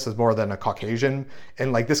 Right. In this, as more than a Caucasian.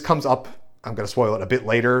 And like this comes up, I'm going to spoil it a bit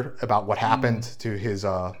later about what happened to his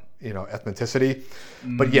ethnicity.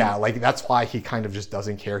 But yeah, like that's why he kind of just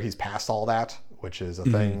doesn't care. He's past all that, which is a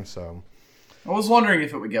thing. So I was wondering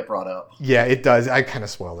if it would get brought up. Yeah, it does. I kind of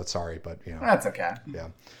spoiled it, sorry, but That's okay. Yeah.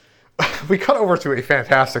 We cut over to a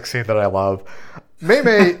fantastic scene that I love.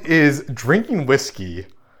 Maymay is drinking whiskey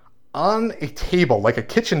on a table, like a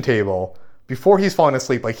kitchen table, before he's falling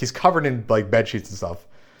asleep. Like he's covered in like bed sheets and stuff,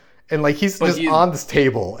 and like he's on this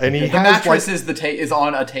table, and he the has mattress like, is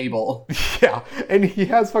on a table. Yeah, and he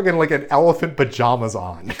has fucking like an elephant pajamas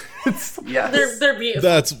on. Yes. They're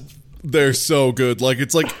beautiful. They're so good. Like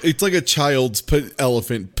it's like a child's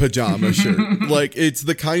elephant pajama shirt. Like it's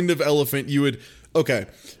the kind of elephant you would. Okay,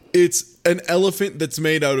 it's an elephant that's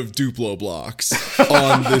made out of Duplo blocks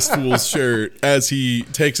on this fool's shirt as he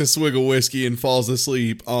takes a swig of whiskey and falls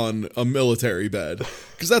asleep on a military bed.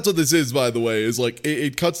 Because that's what this is, by the way. Is like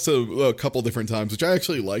it cuts to a couple different times, which I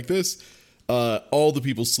actually like this. All the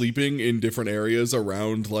people sleeping in different areas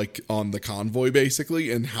around, like on the convoy, basically,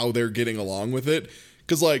 and how they're getting along with it.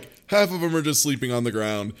 Because, like, half of them are just sleeping on the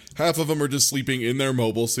ground. Half of them are just sleeping in their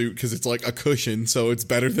mobile suit because it's like a cushion, so it's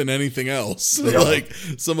better than anything else. Yeah. Like,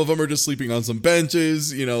 some of them are just sleeping on some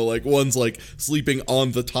benches. You know, like, one's, like, sleeping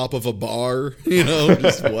on the top of a bar. You know,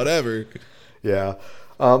 just whatever. Yeah.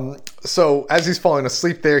 So, as he's falling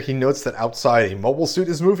asleep there, he notes that outside a mobile suit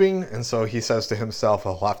is moving. And so he says to himself,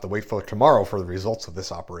 he'll have to wait for tomorrow for the results of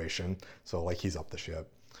this operation. So, like, he's up the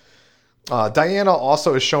ship. Diana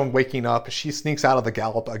also is shown waking up. She sneaks out of the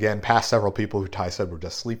gallop again past several people who Ty said were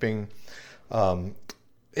just sleeping. It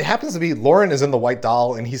happens to be Lauren is in the White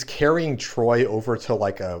Doll, and he's carrying Troy over to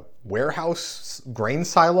like a warehouse grain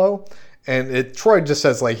silo. And Troy just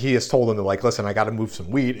says like he has told him to like, listen, I got to move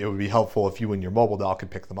some wheat. It would be helpful if you and your mobile doll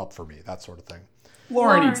could pick them up for me. That sort of thing.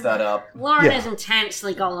 Lauren eats that up. Lauren is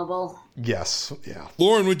intensely gullible. Yes. Yeah.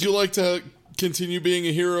 Lauren, would you like to continue being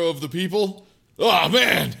a hero of the people? Oh,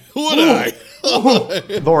 man, would I?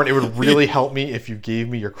 Lauren, it would really help me if you gave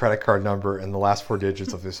me your credit card number and the last 4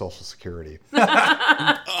 digits of your social security.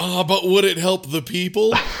 But would it help the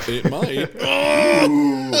people? It might.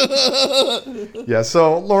 Yeah,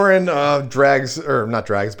 so Lauren carries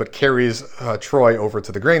Troy over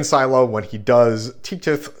to the grain silo. When he does,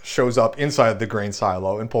 T-Tith shows up inside the grain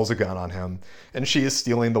silo and pulls a gun on him, and she is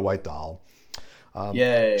stealing the White Doll.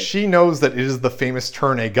 Yay. She knows that it is the famous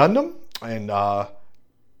Turn A Gundam. And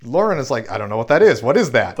Lauren is like, I don't know what that is. What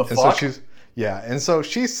is that? The fuck? So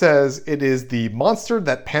she says it is the monster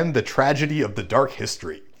that penned the tragedy of the dark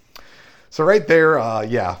history. So right there,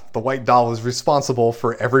 the White Doll is responsible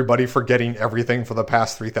for everybody forgetting everything for the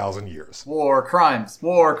past 3,000 years. War crimes.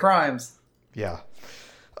 Yeah.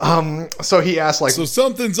 So he asks, like, so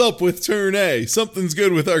something's up with Turn A. Something's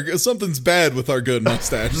bad with our good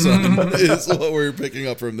mustache son. Is what we're picking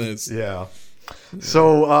up from this. Yeah.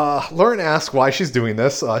 So Lauren asks why she's doing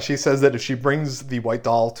this. She says that if she brings the White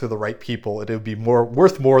Doll to the right people, it would be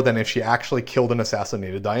worth more than if she actually killed and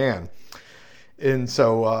assassinated Diane. And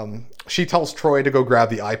so she tells Troy to go grab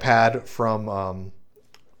the iPad from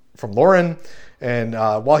Lauren. And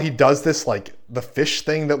while he does this, like the fish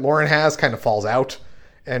thing that Lauren has kind of falls out.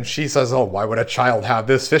 And she says, "Oh, why would a child have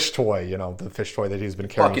this fish toy? You know, the fish toy that he's been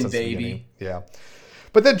carrying fucking since baby." the beginning." Yeah.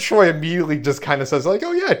 But then Troy immediately just kind of says like,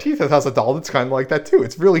 "Oh yeah, T-Tith has a doll that's kind of like that too.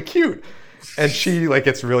 It's really cute." And she like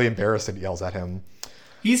gets really embarrassed and yells at him.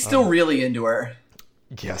 He's still really into her.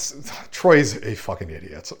 Yes, Troy's a fucking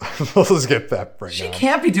idiot. Let's get that right now. She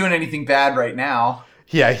can't be doing anything bad right now.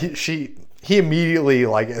 Yeah, he immediately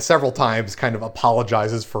like several times kind of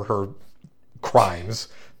apologizes for her crimes,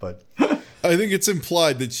 but I think it's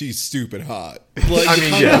implied that she's stupid hot. Like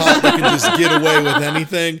hot that can just get away with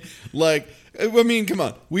anything. Like, I mean, come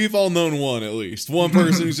on. We've all known one, at least. One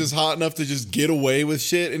person who's just hot enough to just get away with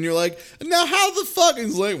shit, and you're like, now how the fuck? And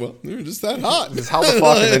it's like, well, they're just that hot. It's how the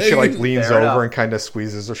fuck? And then she like leans over and kind of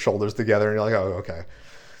squeezes her shoulders together, and you're like, oh, okay.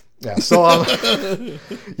 Yeah, so,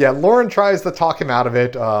 Lauren tries to talk him out of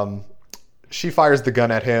it. She fires the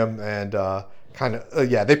gun at him, and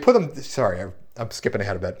they put him, sorry, I'm skipping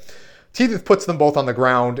ahead a bit. T-Tith puts them both on the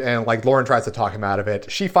ground, and like Lauren tries to talk him out of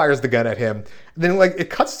it. She fires the gun at him. And then like it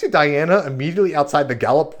cuts to Diana immediately outside the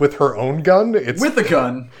gallop with her own gun. With the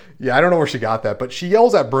gun. Yeah, I don't know where she got that, but she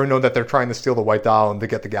yells at Bruno that they're trying to steal the White Doll and to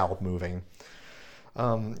get the gallop moving.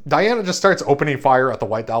 Diana just starts opening fire at the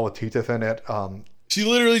White Doll with T-Tith in it. She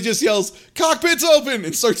literally just yells, "Cockpit's open!"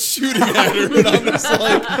 and starts shooting at her. And I'm just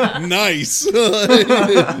like, nice.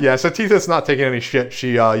 Yeah, so T-Tith's not taking any shit.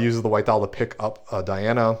 She uses the White Doll to pick up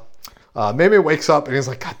Diana. Mei wakes up and he's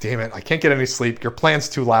like, "God damn it, I can't get any sleep. Your plan's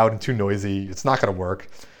too loud and too noisy. It's not going to work."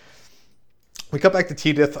 We cut back to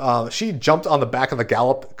T-Tith. She jumped on the back of the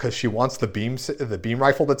gallop because she wants the beam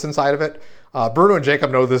rifle that's inside of it. Bruno and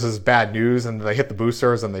Jacob know this is bad news, and they hit the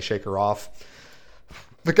boosters and they shake her off.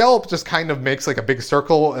 The gallop just kind of makes like a big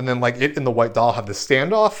circle, and then like it and the White Doll have this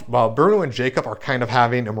standoff. While Bruno and Jacob are kind of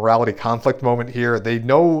having a morality conflict moment here. They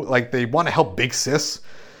know like they want to help Big Sis,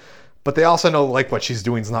 but they also know like what she's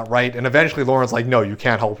doing is not right. And eventually Lauren's like, no, you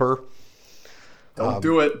can't help her. Don't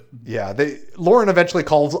do it. Yeah, Lauren eventually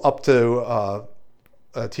calls up to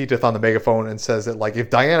Tethys on the megaphone and says that like if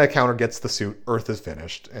Diana counter gets the suit, Earth is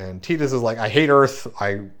finished. And Tethys is like, I hate Earth.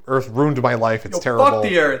 Earth ruined my life. It's terrible. Fuck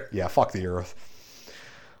the Earth. Yeah, fuck the Earth.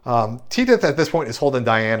 Tethys at this point is holding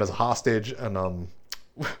Diana as a hostage, and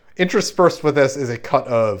interspersed with this is a cut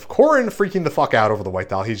of Corin freaking the fuck out over the White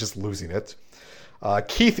Doll. He's just losing it.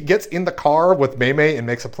 Keith gets in the car with Maymay and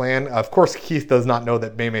makes a plan. Of course, Keith does not know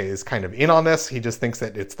that Maymay is kind of in on this. He just thinks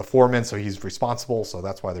that it's the foreman, so he's responsible, so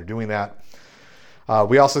that's why they're doing that.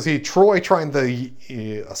 We also see Troy trying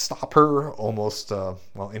to stop her, almost,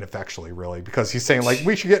 ineffectually, really, because he's saying, like,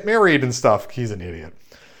 we should get married and stuff. He's an idiot.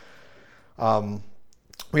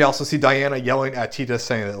 We also see Diana yelling at Tethys,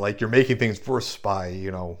 saying that, like, you're making things worse by,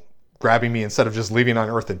 grabbing me instead of just leaving on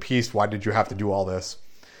Earth in peace. Why did you have to do all this?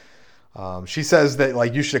 She says that,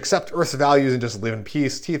 like, you should accept Earth's values and just live in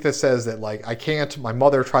peace. Tethys says that, like, I can't. My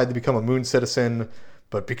mother tried to become a moon citizen,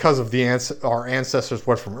 but because of our ancestors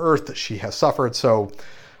were from Earth, she has suffered. So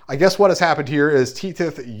I guess what has happened here is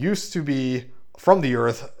Tethys used to be from the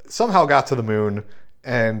Earth, somehow got to the moon,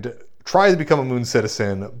 and tried to become a moon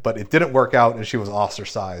citizen, but it didn't work out, and she was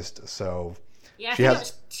ostracized. So yeah, I think it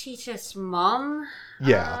was Tethys' mom.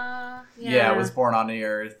 Yeah. Yeah, was born on the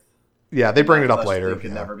Earth. Yeah, they bring it up later.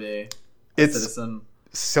 Could never be it's citizen.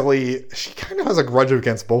 Silly. She kind of has a grudge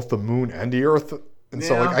against both the moon and the Earth, and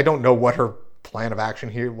so like I don't know what her plan of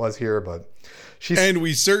action was here, but and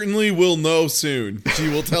we certainly will know soon. She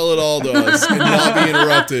will tell it all to us and not be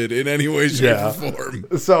interrupted in any way, shape, or form.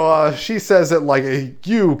 So she says that, like,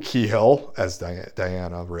 you, Kehill, as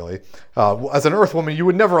Diana, really, as an Earth woman, you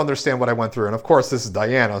would never understand what I went through. And of course, this is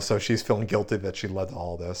Diana, so she's feeling guilty that she led to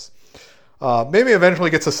all this. Mamie eventually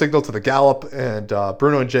gets a signal to the Gallop, and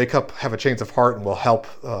Bruno and Jacob have a change of heart and will help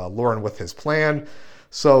Lauren with his plan.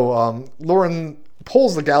 So Lauren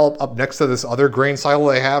pulls the Gallop up next to this other grain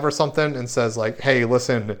silo they have or something and says, like, hey,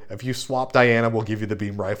 listen, if you swap Diana, we'll give you the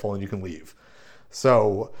beam rifle and you can leave.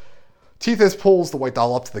 So Tethys pulls the White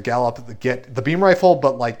Doll up to the Gallop to get the beam rifle,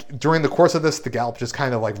 but like during the course of this, the Gallop just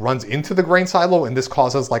kind of like runs into the grain silo, and this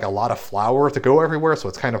causes like a lot of flour to go everywhere, so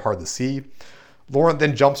it's kind of hard to see. Lauren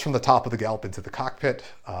then jumps from the top of the Gallop into the cockpit.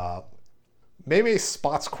 Maymay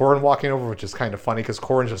spots Corin walking over, which is kind of funny because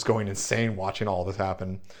Corin's just going insane watching all this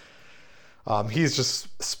happen. He's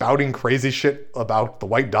just spouting crazy shit about the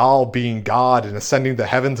White Doll being God and ascending to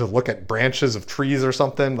heaven to look at branches of trees or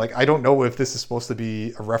something. Like, I don't know if this is supposed to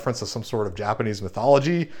be a reference to some sort of Japanese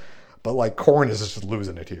mythology, but like Corin is just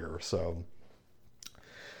losing it here. So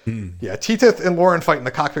yeah, Tethys and Lauren fight in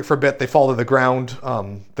the cockpit for a bit. They fall to the ground.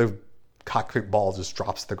 The cockpit ball just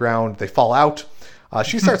drops to the ground. They fall out.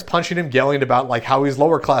 She starts punching him, yelling about like how he's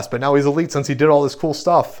lower class, but now he's elite since he did all this cool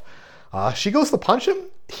stuff. She goes to punch him.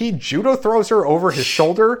 He judo throws her over his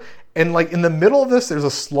shoulder, and like in the middle of this, there's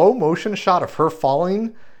a slow motion shot of her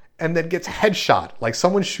falling, and then gets headshot. Like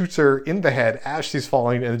someone shoots her in the head as she's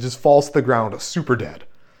falling, and it just falls to the ground, super dead.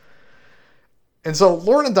 And so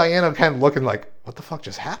Lauren and Diana are kind of looking like, what the fuck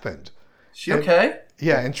just happened? She okay?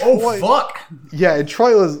 Yeah, and Troy, fuck! Yeah, and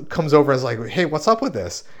Troy comes over and is like, hey, what's up with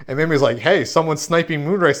this? And Mamie's like, hey, someone's sniping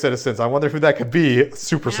Moonray citizens. I wonder who that could be,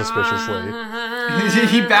 super suspiciously.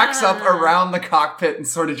 He backs up around the cockpit and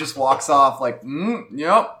sort of just walks off like,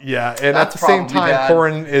 yep. Yeah, and at the same time,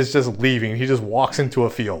 Corin is just leaving. He just walks into a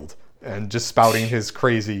field and just spouting his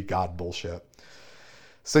crazy god bullshit.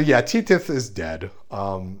 So yeah, Tethys is dead.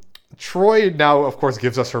 Troy now, of course,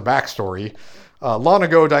 gives us her backstory. Long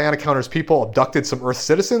ago, Diana counters people abducted some Earth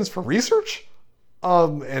citizens for research.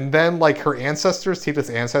 And then, like, her ancestors,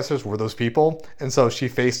 Tethys' ancestors, were those people. And so she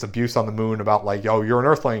faced abuse on the moon about, like, yo, you're an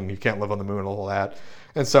Earthling, you can't live on the moon, and all that.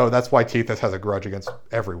 And so that's why Tethys has a grudge against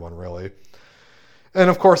everyone, really. And,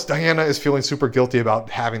 of course, Diana is feeling super guilty about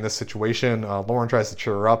having this situation. Lauren tries to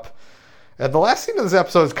cheer her up. And the last scene of this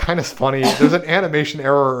episode is kind of funny. There's an animation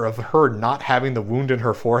error of her not having the wound in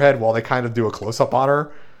her forehead while they kind of do a close-up on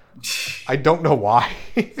her. I don't know why.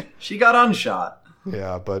 She got unshot.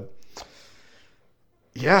 Yeah, but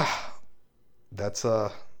yeah, that's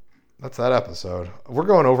that episode. We're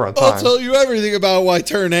going over on time. I'll tell you everything about why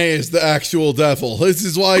Turn A is the actual devil. This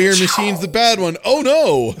is why your machine's the bad one. Oh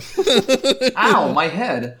no! Ow, my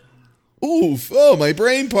head. Oof! Oh, my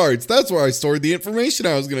brain parts. That's where I stored the information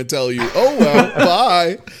I was going to tell you. Oh well,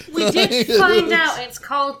 bye. We did find out it's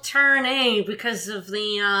called Turn A because of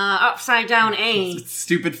the upside down A.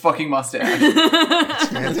 Stupid fucking mustache. It's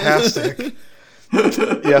fantastic.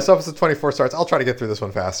 Yeah, so episode 24 starts. I'll try to get through this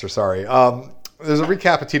one faster. Sorry. There's a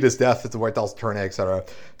recap of Tita's death at the White Doll's Turn A, etc.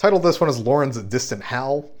 Titled this one is Lauren's Distant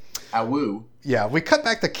Howl. Awoo. Yeah, we cut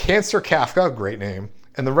back to Cancer Kafka, great name,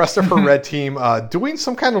 and the rest of her red team doing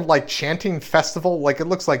some kind of like chanting festival. Like it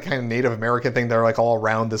looks like kind of Native American thing. They're like all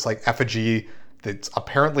around this like effigy that's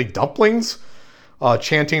apparently dumplings,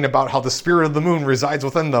 chanting about how the spirit of the moon resides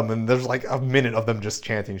within them. And there's like a minute of them just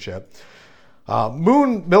chanting shit.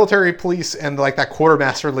 Moon military police and like that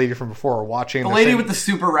quartermaster lady from before are watching. The lady with the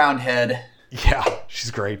super round head. Yeah,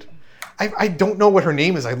 she's great. I don't know what her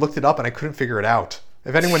name is. I looked it up and I couldn't figure it out.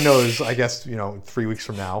 If anyone knows, I guess, 3 weeks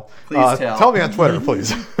from now, please tell me on Twitter,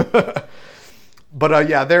 please. But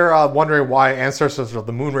yeah, they're wondering why ancestors of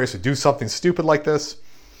the moon race would do something stupid like this.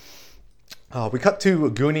 We cut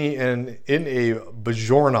to Goonie in a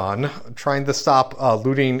Bajornon trying to stop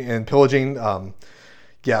looting and pillaging.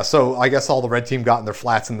 Yeah, so I guess all the red team got in their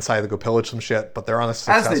flats and decided to go pillage some shit, but they're on a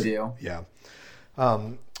success. As they do. Yeah.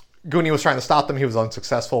 Goonie was trying to stop them. He was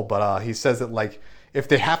unsuccessful, but he says that like if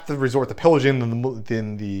they have to resort to pillaging,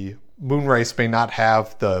 then the moon race may not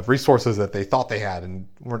have the resources that they thought they had and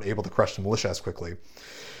weren't able to crush the militia as quickly.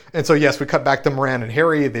 And so, yes, we cut back to Moran and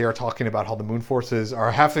Harry. They are talking about how the moon forces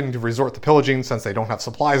are having to resort to pillaging since they don't have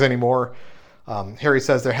supplies anymore. Harry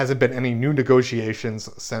says there hasn't been any new negotiations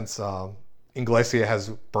since Inglesia has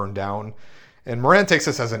burned down. And Moran takes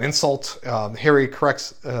this as an insult. Harry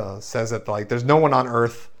corrects, says that like there's no one on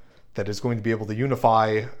Earth that is going to be able to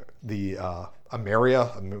unify the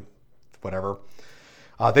Ameria, whatever.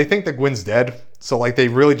 They think that Gwyn's dead, so like they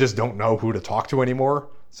really just don't know who to talk to anymore,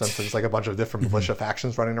 since there's like a bunch of different militia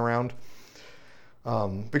factions running around.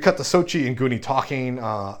 We cut to Sochi and Goonie talking.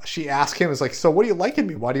 She asks him, "Is like, so what do you like in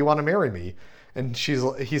me? Why do you want to marry me?" And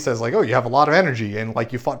he says like, "Oh, you have a lot of energy, and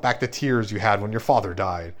like you fought back the tears you had when your father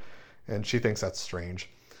died." And she thinks that's strange.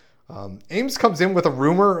 Ames comes in with a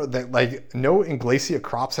rumor that like no Inglesia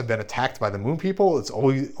crops have been attacked by the moon people. It's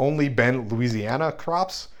only been Louisiana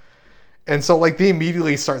crops. And so like they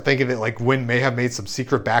immediately start thinking that like Gwyn may have made some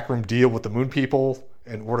secret backroom deal with the moon people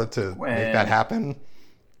in order to make that happen.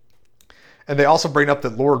 And they also bring up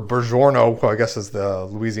that Lord Bongiorno, who I guess is the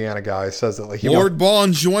Louisiana guy, says that like Lord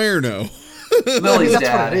Bongiorno. Lily's that's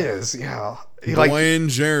dad. what it is. Yeah.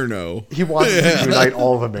 Bongiorno. He wants to unite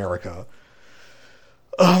all of America.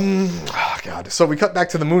 Oh God. So we cut back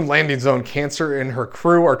to the moon landing zone. Cancer and her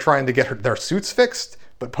crew are trying to get their suits fixed,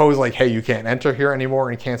 but Poe's like, "Hey, you can't enter here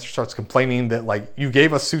anymore." And Cancer starts complaining that like you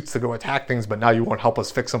gave us suits to go attack things, but now you won't help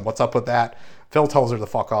us fix them. What's up with that? Phil tells her to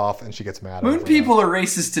fuck off, and she gets mad. Moon people are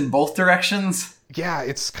racist in both directions. Yeah,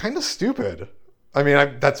 it's kind of stupid. I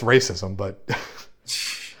mean, that's racism, but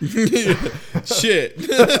shit.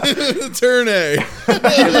 Turn A.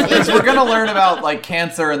 We're gonna learn about like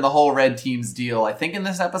Cancer and the whole Red Team's deal, I think, in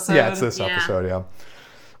this episode. Yeah, it's this episode, yeah.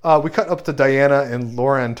 We cut up to Diana and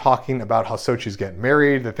Lauren talking about how Sochi's getting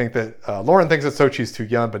married. They think that Lauren thinks that Sochi's too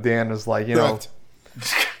young, but Diana's like, Yeah.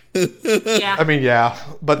 I mean, yeah,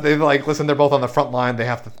 but they like, listen, they're both on the front line. They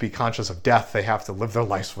have to be conscious of death. They have to live their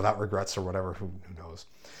lives without regrets or whatever. Who knows?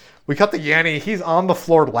 We cut to Yanni. He's on the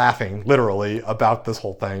floor laughing, literally, about this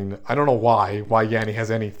whole thing. I don't know why Yanni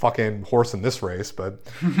has any fucking horse in this race, but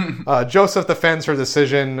Joseph defends her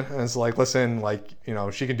decision and is like, listen, like,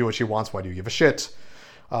 she can do what she wants. Why do you give a shit?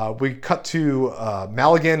 We cut to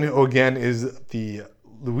Maligan, who again is the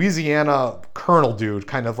Louisiana colonel dude,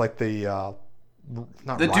 kind of like the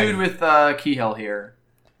dude with Keyhill here.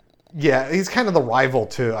 Yeah, he's kind of the rival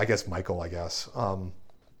to, I guess, Michael, I guess.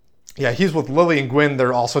 Yeah, he's with Lily and Gwyn.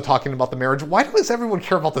 They're also talking about the marriage. Why does everyone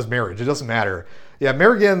care about this marriage? It doesn't matter. Yeah,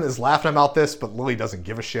 Marigan is laughing about this, but Lily doesn't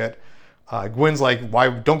give a shit. Gwyn's like, why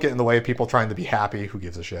don't get in the way of people trying to be happy? Who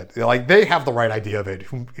gives a shit? Like, they have the right idea of it.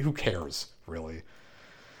 Who cares, really?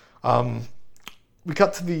 We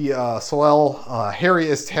cut to the Solel. Harry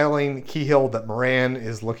is telling Keyhill that Moran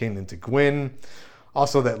is looking into Gwyn.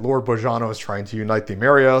 Also that Lord Bongiorno is trying to unite the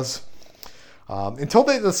Amerias. Until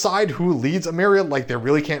they decide who leads Ameria, like they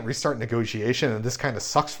really can't restart negotiation, and this kind of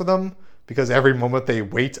sucks for them because every moment they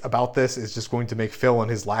wait about this is just going to make Phil and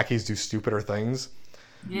his lackeys do stupider things.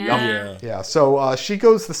 Yeah. So she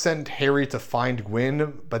goes to send Harry to find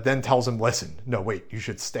Gwyn, but then tells him, listen, no, wait, you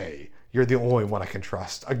should stay. You're the only one I can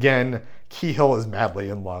trust. Again, Keyhill is madly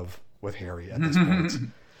in love with Harry at this point.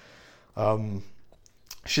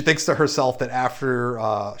 She thinks to herself that after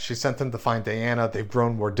she sent him to find Diana, they've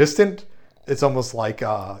grown more distant. It's almost like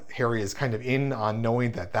Harry is kind of in on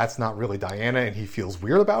knowing that that's not really Diana, and he feels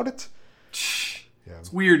weird about it. Yeah.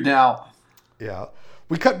 It's weird now. Yeah.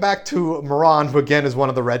 We cut back to Moran, who again is one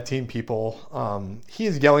of the Red Team people. He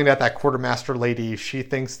is yelling at that quartermaster lady. She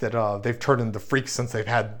thinks that they've turned into freaks since they've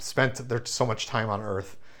spent so much time on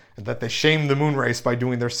Earth, and that they shame the moon race by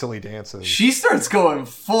doing their silly dances. She starts going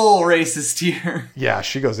full racist here. Yeah,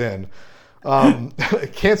 she goes in.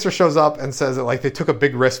 Cancer shows up and says that like they took a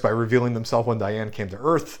big risk by revealing themselves when Diane came to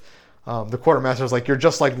Earth. The quartermaster's like, you're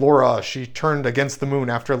just like Laura. She turned against the moon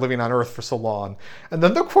after living on Earth for so long. And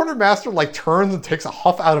then the quartermaster like turns and takes a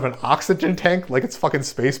huff out of an oxygen tank like it's fucking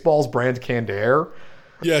Spaceballs brand canned air.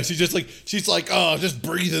 Yeah, she's like, oh, just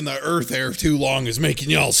breathing the Earth air too long is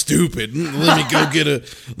making y'all stupid. Let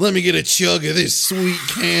me get a chug of this sweet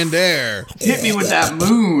canned air. Hit me with that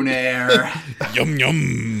moon air. Yum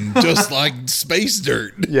yum, just like space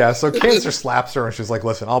dirt. Yeah, so Cancer slaps her and she's like,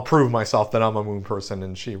 listen, I'll prove myself that I'm a moon person,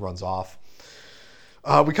 and she runs off.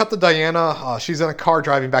 We cut to Diana. She's in a car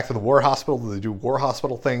driving back to the war hospital to do war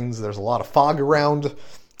hospital things. There's a lot of fog around.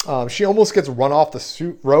 She almost gets run off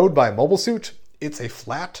the road by a mobile suit. It's a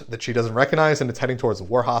flat that she doesn't recognize, and it's heading towards the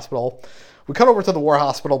war hospital. We cut over to the war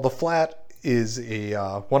hospital. The flat is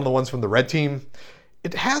one of the ones from the red team.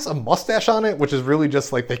 It has a mustache on it, which is really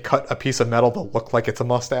just like they cut a piece of metal to look like it's a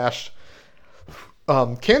mustache.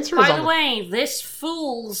 Cancer is By the way, this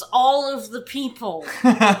fools all of the people.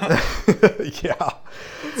 Yeah.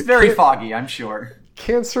 It's very foggy, I'm sure.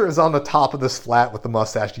 Cancer is on the top of this flat with the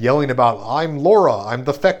mustache, yelling about, I'm Laura, I'm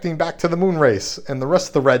defecting back to the moon race. And the rest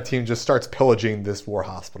of the red team just starts pillaging this war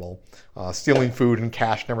hospital, stealing food and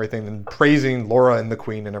cash and everything, and praising Laura and the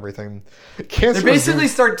Queen and everything. They basically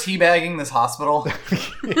start teabagging this hospital.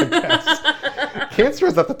 Cancer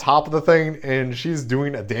is at the top of the thing, and she's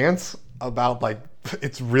doing a dance about, like,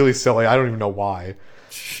 it's really silly. I don't even know why.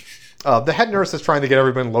 The head nurse is trying to get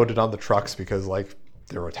everyone loaded on the trucks because, like,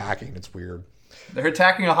 they're attacking. It's weird. They're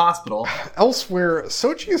attacking a hospital. Elsewhere,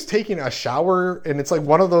 Sochi is taking a shower, and it's like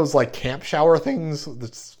one of those like camp shower things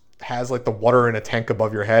that has like the water in a tank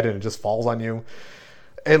above your head and it just falls on you.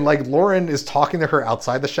 And like Lauren is talking to her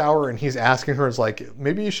outside the shower, and he's asking her, is like,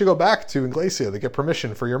 maybe you should go back to Inglacia to get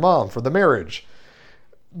permission for your mom for the marriage.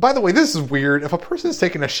 By the way, this is weird. If a person is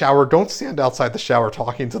taking a shower, don't stand outside the shower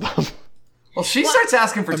talking to them. Well, she starts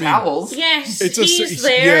asking for towels. Yes, He's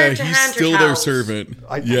there to he's hand still her their towels. servant.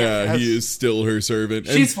 He is still her servant.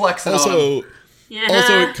 She's flexing also, on him. Yeah.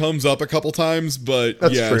 Also, it comes up a couple times, but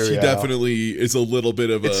That's true, she yeah. definitely is a little bit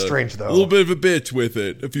of It's strange, though. a little bit of a bitch with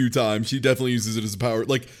it a few times. She definitely uses it as a power.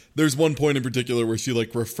 Like, there's one point in particular where she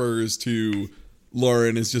like refers to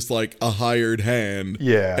Lauren as just like a hired hand.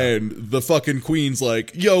 Yeah. And the fucking Queen's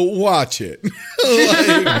like, yo, watch it.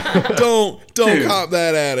 Like, don't Dude, cop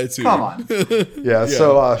that attitude. Come on. Yeah,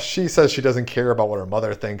 so she says she doesn't care about what her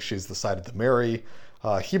mother thinks. She's decided to marry.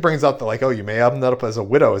 He brings up that, like, oh, you may end up as a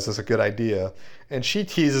widow. Is this a good idea? And she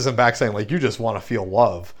teases him back saying, like, you just want to feel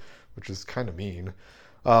love, which is kind of mean.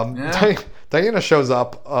 Diana shows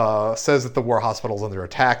up, says that the war hospital's under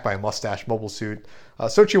attack by a mustache mobile suit.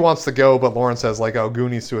 Sochi wants to go, but Lauren says, like, oh,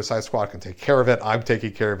 Goonies Suicide Squad can take care of it. I'm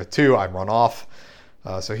taking care of it, too. I'm run off.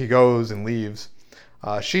 So he goes and leaves.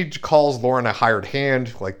 She calls Lauren a hired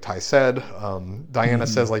hand, like Ty said. Diana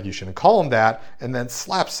says, like, you shouldn't call him that, and then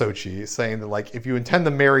slaps Sochi, saying that, like, if you intend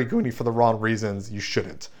to marry Goonie for the wrong reasons, you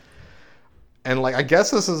shouldn't. And, like, I guess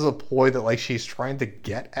this is a ploy that, like, she's trying to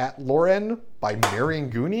get at Lauren by marrying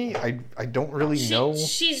Goonie. I don't really know.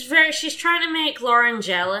 She's trying to make Lauren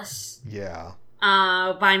jealous. Yeah.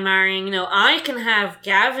 By marrying, I can have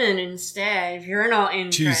Gavin instead if you're not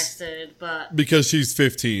interested, but because she's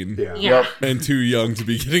 15. Yeah. yeah. And too young to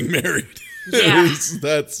be getting married. Yeah.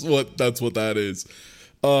 that's what that is.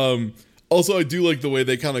 Also, I do like the way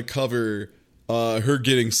they kind of cover her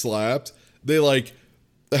getting slapped. They like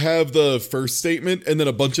have the first statement and then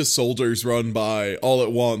a bunch of soldiers run by all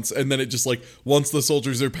at once, and then it just like once the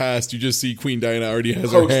soldiers are past, you just see Queen Diana already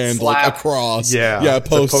has her hand like across. Yeah,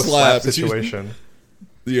 post slap situation.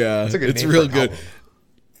 Yeah, it's real good.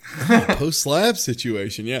 Post slap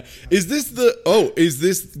situation. Yeah, is this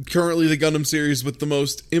currently the Gundam series with the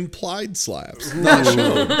most implied slaps? Not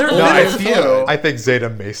sure. I think Zeta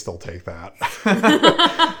may still take that.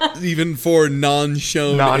 Even for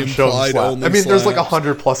non-shown implied slap. only. I mean, there's like slaps.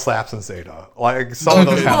 100+ slaps in Zeta. Like some of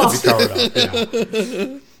those have to be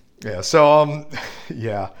covered up. Yeah. So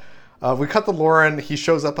we cut to Lauren. He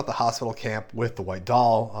shows up at the hospital camp with the white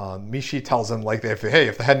doll. Mishi tells him, like, if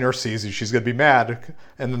the head nurse sees you, she's going to be mad.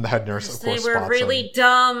 And then the head nurse, of course, they were spots really him.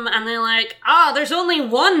 dumb, and they're like, there's only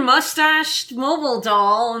one mustached mobile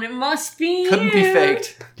doll, and it must be Couldn't be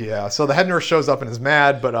faked. Yeah, so the head nurse shows up and is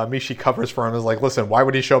mad, but Mishi covers for him and is like, listen, why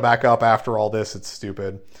would he show back up after all this? It's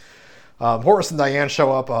stupid. Horace and Diane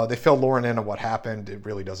show up. They fill Lauren in on what happened. It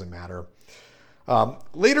really doesn't matter.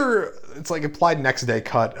 Later, it's like implied next day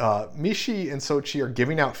cut. Mishi and Sochi are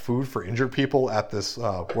giving out food for injured people at this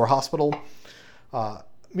war hospital.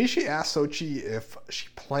 Mishi asks Sochi if she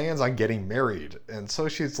plans on getting married. And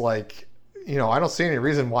Sochi's like, I don't see any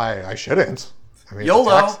reason why I shouldn't. I mean,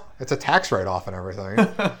 YOLO. It's a tax write-off and everything.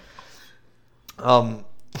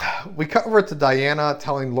 We cut over to Diana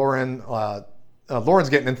telling Lauren. Lauren's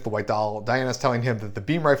getting into the White Doll. Diana's telling him that the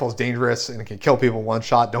beam rifle is dangerous and it can kill people in one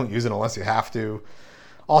shot. Don't use it unless you have to.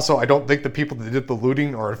 Also, I don't think the people that did the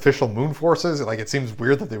looting are official moon forces. Like, it seems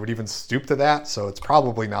weird that they would even stoop to that, so it's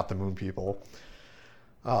probably not the moon people.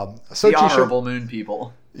 The honorable moon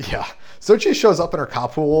people. Yeah. Sochi shows up in her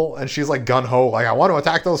carpool, and she's like gun-ho, like, I want to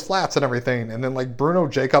attack those flats and everything. And then, like, Bruno,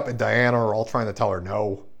 Jacob, and Diana are all trying to tell her,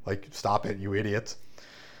 no. Like, stop it, you idiots.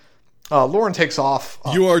 Lauren takes off.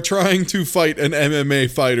 You are trying to fight an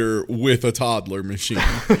MMA fighter with a toddler machine.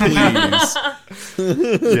 Please.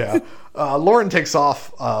 Yeah. Lauren takes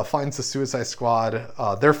off, finds the Suicide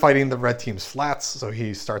Squad. They're fighting the red team's flats, so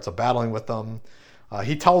he starts a battling with them.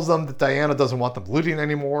 He tells them that Diana doesn't want them looting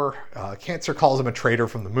anymore. Cancer calls him a traitor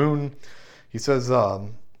from the moon. He says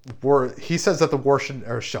she says that the war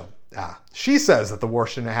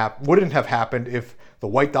wouldn't have happened if the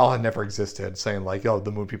White Doll had never existed, saying like, oh,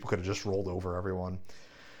 the moon people could have just rolled over everyone.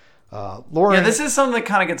 Lauren... Yeah, this is something that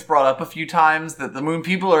kind of gets brought up a few times, that the moon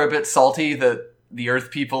people are a bit salty that the Earth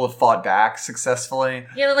people have fought back successfully.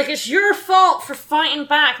 Yeah, like, it's your fault for fighting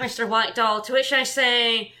back, Mr. White Doll, to which I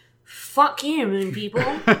say, fuck you, moon people.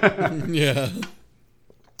 Yeah.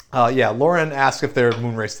 Lauren asks if they're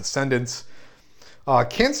Moonrace descendants.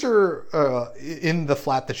 Cancer, in the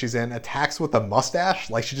flat that she's in, attacks with a mustache.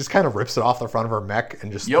 Like, she just kind of rips it off the front of her mech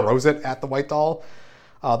and just throws it at the White Doll.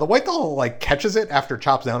 The White Doll, like, catches it after it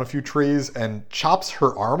chops down a few trees and chops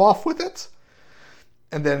her arm off with it.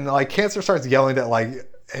 And then, like, Cancer starts yelling at, like,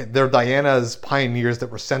 they're Diana's pioneers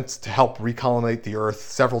that were sent to help recolonate the Earth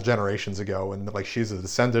several generations ago, and, like, she's a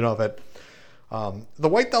descendant of it. The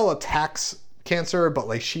White Doll attacks Cancer, but,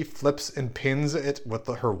 like, she flips and pins it with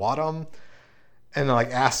her Wadam, and, like,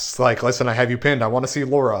 asks, like, listen, I have you pinned, I want to see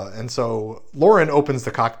Laura. And so Lauren opens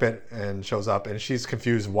the cockpit and shows up, and she's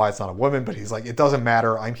confused why it's not a woman, but he's like, it doesn't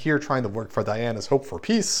matter, I'm here trying to work for Diana's hope for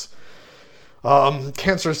peace.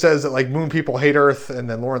 Cancer says that, like, moon people hate Earth, and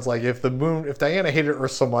then Lauren's like, if Diana hated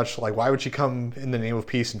Earth so much, like, why would she come in the name of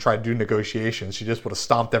peace and try to do negotiations? She just would have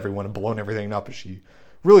stomped everyone and blown everything up if she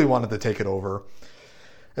really wanted to take it over.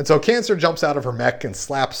 And so Cancer jumps out of her mech and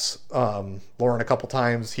slaps Lauren a couple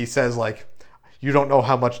times. He says, like, you don't know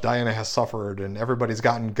how much Diana has suffered, and everybody's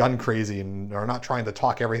gotten gun crazy and are not trying to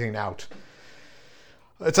talk everything out.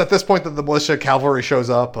 It's at this point that the militia cavalry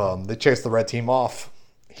shows up. They chase the red team off.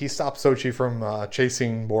 He stops Sochi from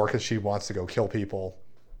chasing more because she wants to go kill people.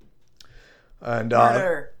 And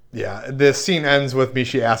the scene ends with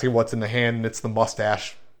Mishi asking what's in the hand, and it's the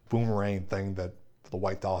mustache boomerang thing that the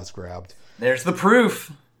White Doll has grabbed. There's the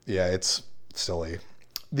proof. Yeah, it's silly.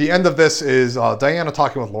 The end of this is Diana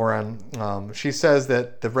talking with Lauren. She says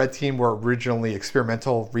that the red team were originally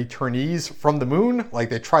experimental returnees from the moon. Like,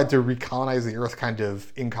 they tried to recolonize the Earth kind of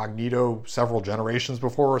incognito several generations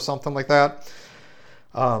before or something like that.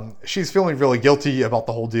 She's feeling really guilty about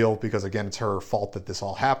the whole deal because, again, it's her fault that this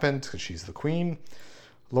all happened because she's the queen.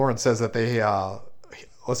 Lauren says that they,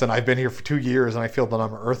 listen, I've been here for 2 years and I feel that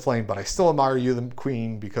I'm an Earthling, but I still admire you, the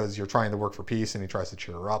queen, because you're trying to work for peace. And he tries to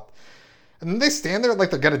cheer her up. And then they stand there like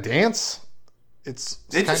they're going to dance.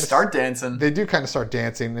 They just start dancing. They do kind of start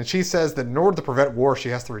dancing. And she says that in order to prevent war, she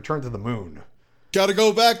has to return to the moon. Gotta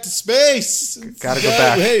go back to space. Gotta go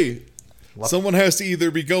back. Hey, someone has to either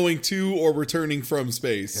be going to or returning from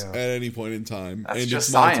space at any point in time. That's and just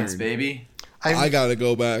it's my science, turn. baby. I gotta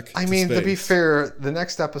go back. I mean, to be fair, the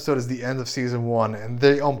next episode is the end of season 1, and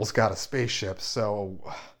they almost got a spaceship. So,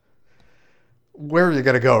 where are you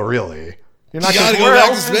gonna go, really? You're not gotta gonna go back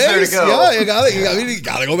to space. Go? Yeah, you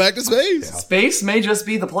gotta go back to space. Yeah. Space may just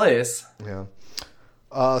be the place. Yeah.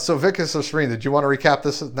 So Vic and Serene, did you want to recap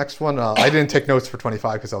this next one? I didn't take notes for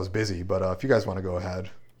 25 because I was busy, but if you guys want to go ahead.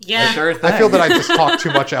 Yeah. Sure thing. I feel that I just talk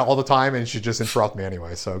too much all the time and you should just interrupt me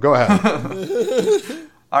anyway, so go ahead.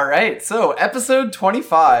 All right, so episode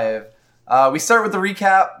 25. We start with the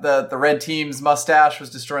recap that the red team's mustache was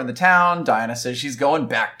destroying the town. Diana says she's going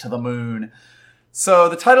back to the moon. So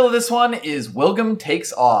the title of this one is Wilgum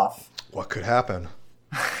Takes Off. What could happen?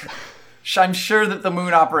 I'm sure that the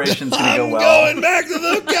moon operation's going to go well. I'm going back to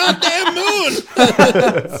the goddamn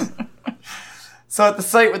moon! So at the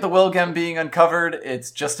site with the Wilgem being uncovered,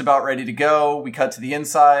 it's just about ready to go. We cut to the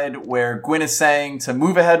inside where Gwyn is saying to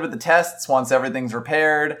move ahead with the tests once everything's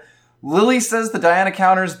repaired. Lily says the Diana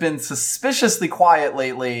counter's been suspiciously quiet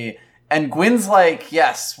lately. And Gwyn's like,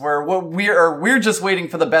 yes, we're just waiting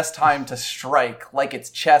for the best time to strike, like it's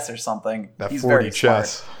chess or something. That He's 40 very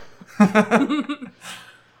chess.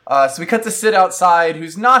 So we cut to Sid outside,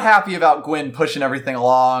 who's not happy about Gwyn pushing everything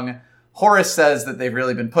along. Horace says that they've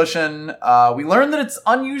really been pushing. We learn that it's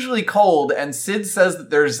unusually cold, and Sid says that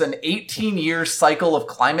there's an 18-year cycle of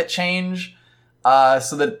climate change,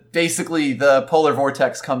 so that basically the polar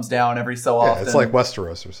vortex comes down every so often. It's like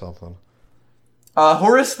Westeros or something.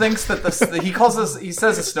 Horace thinks that he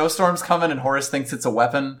says a snowstorm's coming, and Horace thinks it's a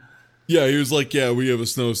weapon. Yeah, he was like, yeah, we have a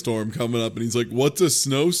snowstorm coming up. And he's like, what's a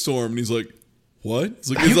snowstorm? And he's like, what? He's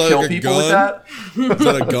like, is that like a gun? Is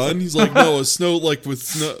that a gun? He's like, no, a snow, like with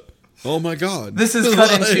snow. Oh my God. This is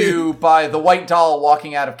cut into by the white doll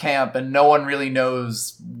walking out of camp, and no one really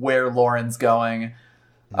knows where Lauren's going.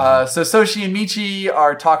 So Sochi and Michi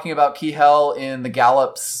are talking about Kihel in the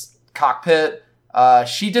Gallup's cockpit.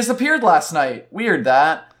 She disappeared last night. Weird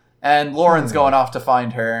that. And Lauren's going off to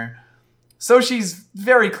find her. Sochi's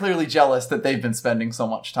very clearly jealous that they've been spending so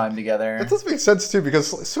much time together. It does make sense too,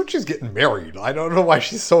 because Sochi's getting married. I don't know why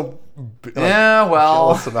she's so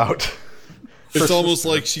jealous about. It's almost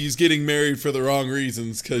like she's getting married for the wrong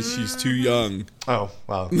reasons because she's too young. Oh,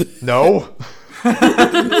 wow. No.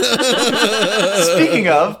 Speaking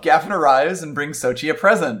of, Gavin arrives and brings Sochi a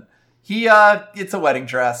present. It's a wedding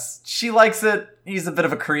dress. She likes it. He's a bit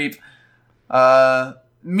of a creep.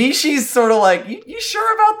 Mishi's sort of like, you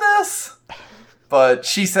sure about this? But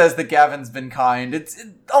she says that Gavin's been kind.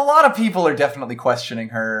 A lot of people are definitely questioning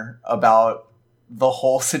her about the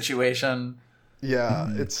whole situation. Yeah,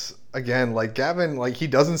 it's, again, like, Gavin, like, he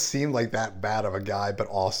doesn't seem like that bad of a guy, but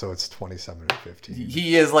also it's 27 and 15.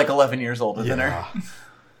 He is like 11 years older than her.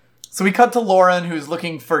 So we cut to Lauren, who's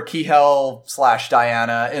looking for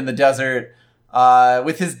Kihel/Diana in the desert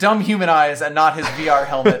with his dumb human eyes and not his VR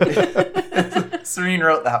helmet. Serene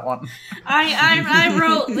wrote that one. I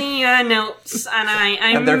wrote the notes, and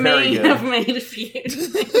I may have made a few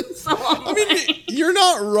things along the way. You're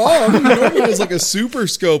not wrong. He normally has like a super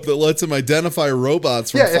scope that lets him identify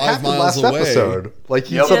robots from 5 miles away. Episode. Like,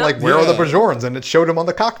 he said, like, where are the Bajorans? And it showed him on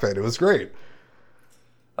the cockpit. It was great.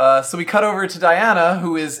 So we cut over to Diana,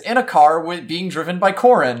 who is in a car being driven by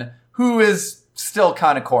Corrin, who is still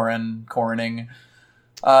kind of Corrining.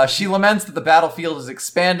 She laments that the battlefield is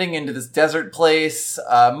expanding into this desert place.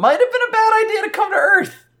 Might have been a bad idea to come to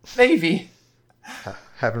Earth. Maybe.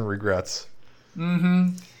 Having regrets.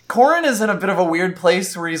 Mm-hmm. Corrin is in a bit of a weird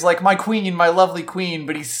place where he's like, my queen, my lovely queen,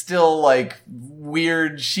 but he's still, like,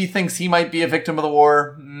 weird. She thinks he might be a victim of the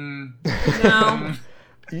war. No.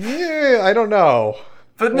 Yeah, I don't know.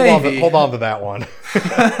 But maybe. Hold on to that one.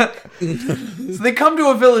 So they come to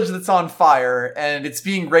a village that's on fire, and it's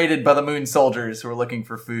being raided by the Moon soldiers who are looking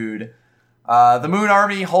for food. The Moon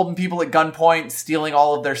army holding people at gunpoint, stealing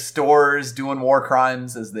all of their stores, doing war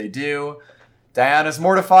crimes as they do. Diana's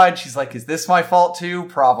mortified. She's like, is this my fault too?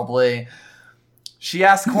 Probably. She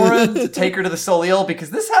asks Corrin to take her to the Solil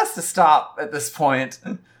because this has to stop at this point.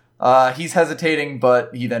 He's hesitating,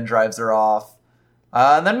 but he then drives her off.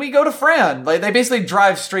 And then we go to Fran. Like, they basically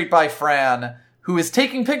drive straight by Fran, who is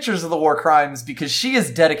taking pictures of the war crimes because she is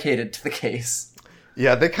dedicated to the case.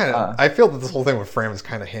 Yeah, they kind of... I feel that this whole thing with Fran is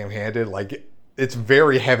kind of ham-handed. Like, it's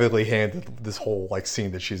very heavily handed, this whole, like,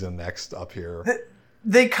 scene that she's in next up here.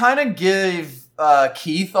 They kind of give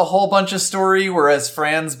Keith a whole bunch of story, whereas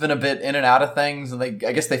Fran's been a bit in and out of things, and I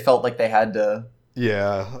guess they felt like they had to...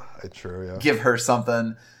 Yeah, true, yeah. Give her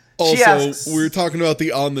something. Also, we were talking about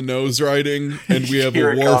the on-the-nose writing, and we have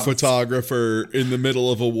a war photographer in the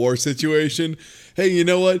middle of a war situation. Hey, you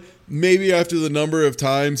know what? Maybe after the number of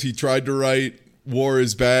times he tried to write war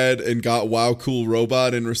is bad and got wow cool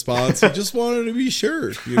robot in response, he just wanted to be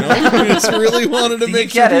sure, you know? He just really wanted to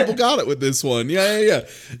make sure people got it with this one. Yeah.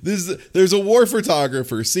 There's a war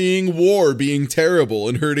photographer seeing war being terrible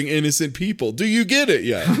and hurting innocent people. Do you get it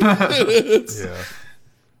yet? Yeah.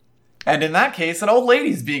 And in that case, an old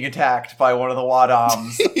lady's being attacked by one of the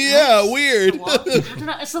Wadoms. Yeah, weird.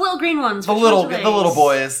 It's the little green ones. The little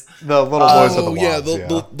boys. The little boys are the Wads, the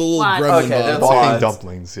little gremlin they're the walking Wads.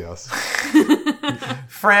 dumplings, yes.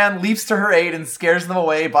 Fran leaps to her aid and scares them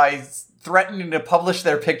away by threatening to publish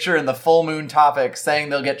their picture in the Full Moon Topic, saying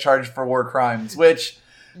they'll get charged for war crimes, which...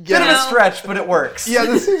 Bit of a stretch, but it works. Yeah,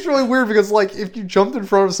 this seems really weird because, like, if you jumped in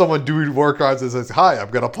front of someone doing war crimes and says, hi, I'm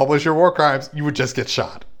going to publish your war crimes, you would just get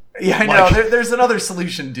shot. Yeah, I know. There's another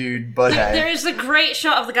solution, dude, but hey. There's a great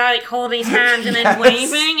shot of the guy, like, holding his hand and then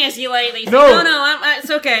waving as he, like, they say, No. no,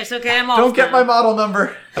 it's okay, I'm off Don't get now. my model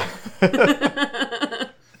number.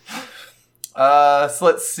 So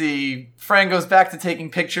let's see. Fran goes back to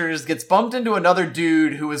taking pictures, gets bumped into another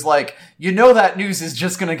dude who is like, you know that news is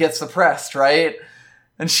just gonna get suppressed, right?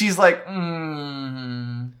 And she's like,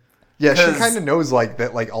 Yeah, she kind of knows, like,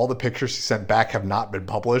 that, like, all the pictures she sent back have not been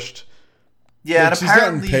published. Yeah, Like, and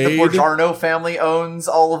apparently the Borgiarno family owns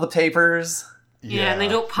all of the papers. Yeah, and they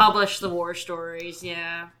don't publish the war stories,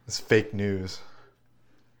 yeah. It's fake news.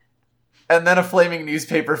 And then a flaming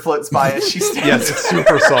newspaper floats by as she stands. Yes, it's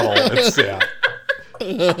super subtle. It's,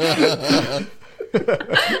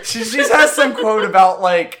 She has some quote about,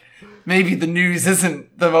 like, maybe the news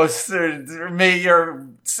isn't the most, or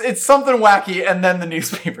it's something wacky, and then the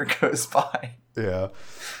newspaper goes by. Yeah.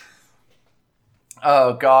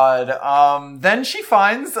 Oh, God. Then she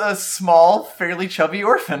finds a small, fairly chubby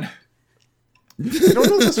orphan. I don't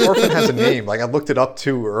know if this orphan has a name. Like, I looked it up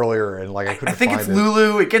too earlier, and like I couldn't find it. I think it's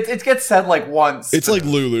Lulu. It gets said like once. It's like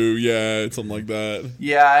Lulu, yeah, it's something like that.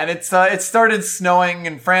 Yeah, and it started snowing,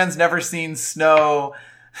 and Fran's never seen snow.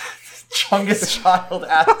 Chungus Child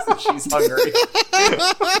asks if she's hungry.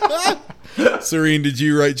 Serene, did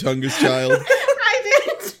you write Chungus Child? I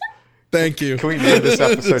did. Thank you. Can we name this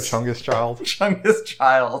episode Chungus Child? Chungus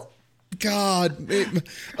Child. God,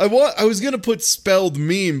 I was gonna put spelled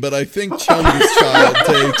meme, but I think Chungus Child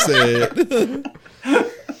takes it.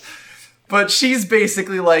 But she's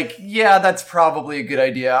basically like, yeah, that's probably a good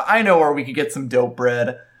idea. I know where we could get some dope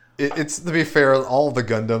bread. It's to be fair, all of the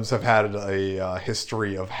Gundams have had a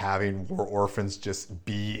history of having war orphans just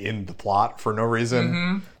be in the plot for no reason.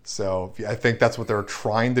 Mm-hmm. So I think that's what they're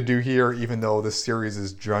trying to do here, even though this series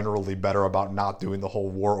is generally better about not doing the whole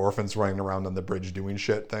war orphans running around on the bridge doing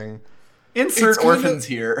shit thing. Insert orphans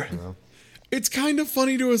here. You know. It's kind of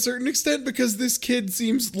funny to a certain extent because this kid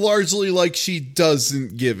seems largely like she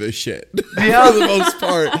doesn't give a shit Yeah. for the most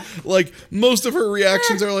part. Like most of her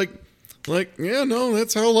reactions are like, yeah, no,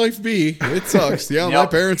 that's how life be. It sucks. Yeah, my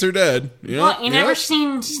parents are dead. Yeah, What, you never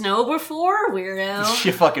seen snow before, weirdo?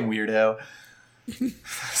 You fucking weirdo.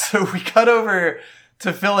 So we cut over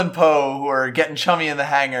to Phil and Poe, who are getting chummy in the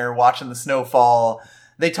hangar, watching the snowfall.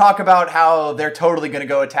 They talk about how they're totally going to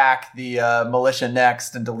go attack the militia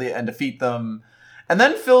next and defeat them. And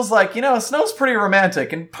then Phil's like, snow's pretty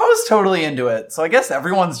romantic, and Poe's totally into it. So I guess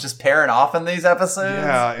everyone's just pairing off in these episodes.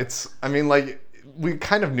 Yeah, we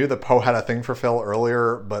kind of knew that Poe had a thing for Phil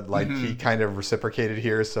earlier, but he kind of reciprocated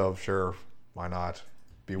here, so sure, why not?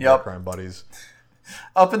 Be war crime buddies.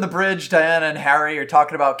 Up in the bridge, Diana and Harry are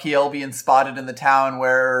talking about Kiel being spotted in the town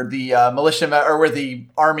where the where the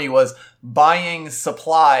army was buying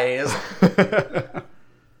supplies.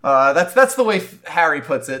 That's the way Harry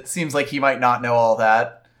puts it. Seems like he might not know all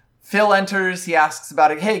that. Phil enters. He asks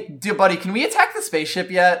about it. Hey, buddy, can we attack the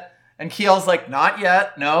spaceship yet? And Kiel's like, not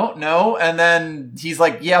yet. No. And then he's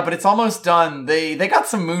like, yeah, but it's almost done. They got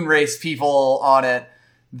some Moonrace people on it.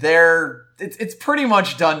 It's pretty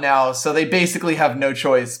much done now, so they basically have no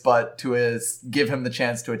choice but to give him the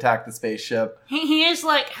chance to attack the spaceship. He is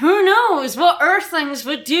like, who knows what Earthlings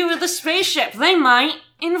would do with the spaceship? They might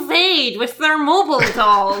invade with their mobile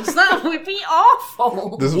dolls. That would be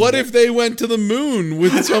awful. What if they went to the moon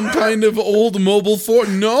with some kind of old mobile fort?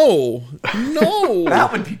 No. That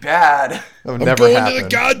would be bad. That would I'm never going happen. to the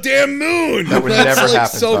goddamn moon. That would That's never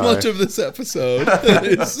happen. So much of this episode.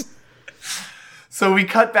 So we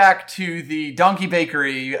cut back to the Donkey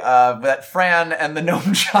Bakery that Fran and the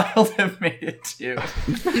Gnome Child have made it to.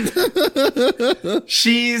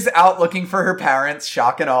 She's out looking for her parents,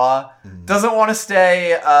 shock and awe. Doesn't want to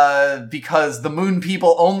stay because the moon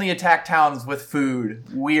people only attack towns with food.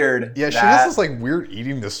 Weird. Yeah, she has this like weird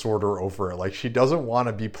eating disorder over it. Like she doesn't want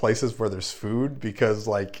to be places where there's food because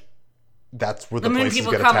like that's where the moon places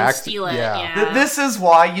people get come attacked. And steal it. Yeah. This is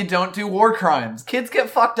why you don't do war crimes. Kids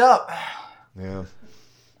get fucked up. Yeah.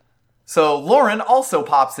 So Lauren also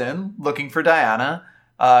pops in looking for Diana.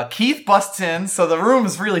 Keith busts in, so the room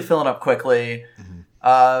is really filling up quickly.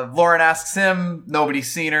 Mm-hmm. Lauren asks him,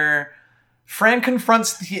 nobody's seen her. Fran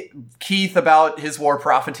confronts Keith about his war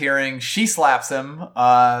profiteering. She slaps him.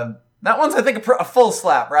 That one's, I think, a full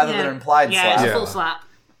slap rather than an implied slap. Yeah, it's a full slap.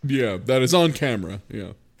 Yeah, that is on camera.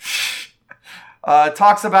 Yeah.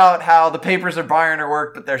 Talks about how the papers are buying her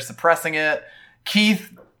work, but they're suppressing it.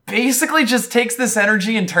 Keith basically just takes this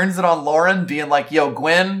energy and turns it on Lauren, being like, yo,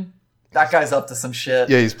 Gwen, that guy's up to some shit.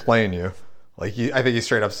 Yeah, he's playing you. Like, I think he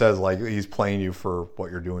straight up says, like, he's playing you for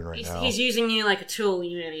what you're doing right now. He's using you like a tool,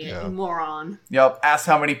 you idiot, you moron. Yep, asks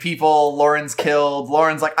how many people Lauren's killed.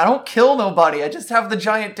 Lauren's like, I don't kill nobody, I just have the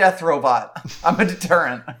giant death robot. I'm a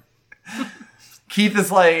deterrent. Keith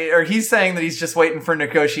is like, or he's saying that he's just waiting for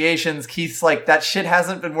negotiations. Keith's like, that shit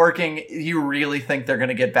hasn't been working. You really think they're going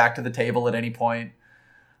to get back to the table at any point?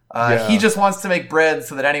 He just wants to make bread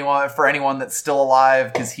so that anyone that's still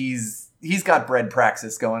alive, because he's got bread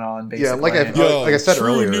praxis going on, basically. Yeah, like I said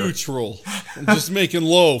earlier. Neutral. I'm just making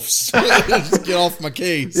loaves. Just get off my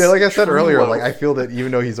case. Yeah, like I said earlier, like I feel that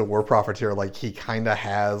even though he's a war profiteer, like he kind of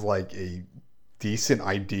has like a decent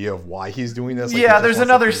idea of why he's doing this. Like, yeah, there's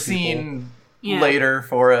another scene later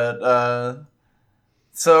for it.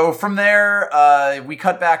 So from there, we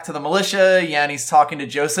cut back to the militia. Yanni's talking to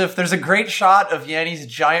Joseph. There's a great shot of Yanni's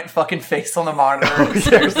giant fucking face on the monitor who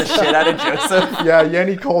scares the shit out of Joseph. Yeah,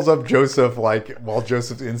 Yanni calls up Joseph, like, while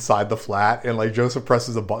Joseph's inside the flat, and, like, Joseph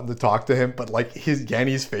presses a button to talk to him, but, like,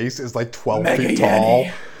 Yanni's face is, like, 12 feet tall.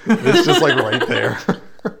 It's just, like, right there.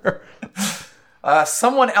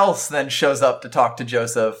 Someone else then shows up to talk to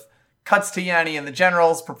Joseph. Cuts to Yanni and the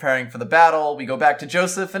generals preparing for the battle. We go back to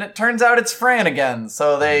Joseph, and it turns out it's Fran again.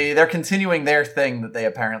 So they're continuing their thing that they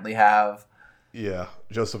apparently have. Yeah,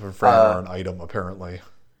 Joseph and Fran are an item, apparently.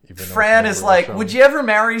 Fran is like, would you ever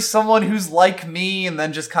marry someone who's like me? And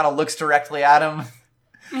then just kind of looks directly at him.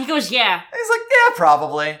 He goes, yeah. He's like, yeah,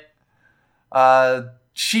 probably.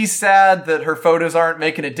 She's sad that her photos aren't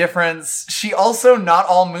making a difference. She also not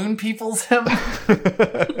all moon peoples him.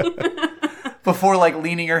 Before, like,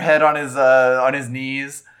 leaning her head on his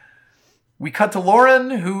knees. We cut to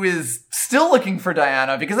Lauren, who is still looking for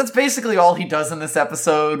Diana, because that's basically all he does in this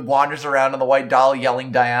episode, wanders around in the white doll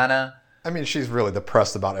yelling Diana. I mean, she's really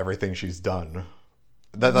depressed about everything she's done.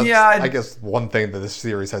 That's, I guess, one thing that this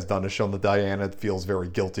series has done is shown that Diana feels very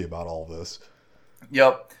guilty about all this.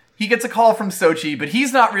 Yep. He gets a call from Sochi, but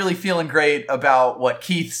he's not really feeling great about what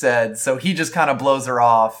Keith said, so he just kind of blows her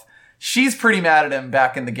off. She's pretty mad at him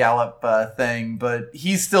back in the Gallup thing, but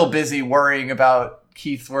he's still busy worrying about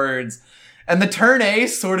Keith's words. And the turn A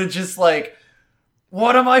sort of just like,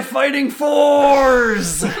 what am I fighting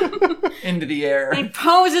for's? Into the air. He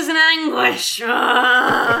poses in anguish.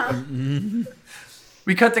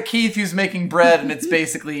 We cut to Keith, who's making bread, and it's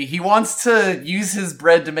basically, he wants to use his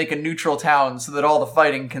bread to make a neutral town so that all the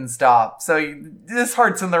fighting can stop. So his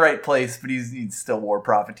heart's in the right place, but he's still war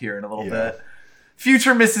profiteering a little bit.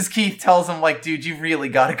 Future Mrs. Keith tells him, like, dude, you really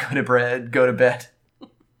gotta go to bed. Go to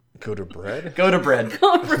bread? Go to bread.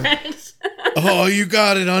 Go to bread. Oh, you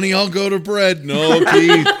got it, honey. I'll go to bread. No,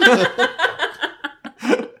 Keith.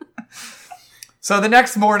 So the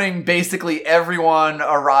next morning, basically everyone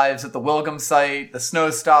arrives at the Wilgum site. The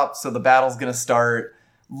snow stops, so the battle's gonna start.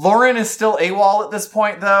 Lauren is still AWOL at this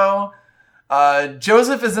point, though.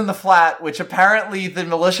 Joseph is in the flat, which apparently the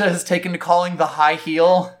militia has taken to calling the High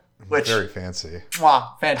Heel. Which, very fancy.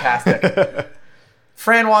 Wow, fantastic.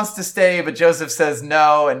 Fran wants to stay, but Joseph says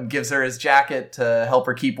no and gives her his jacket to help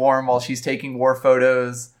her keep warm while she's taking war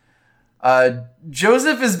photos.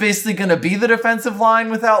 Joseph is basically going to be the defensive line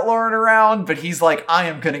without Lauren around, but he's like, I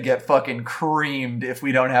am going to get fucking creamed if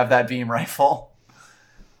we don't have that beam rifle.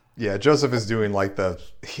 Yeah, Joseph is doing like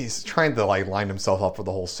he's trying to like line himself up for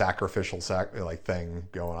the whole sacrificial thing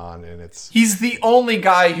going on, and he's the only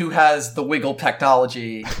guy who has the wiggle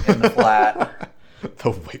technology in the flat.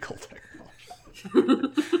 The wiggle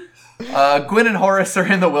technology. Gwyn and Horace are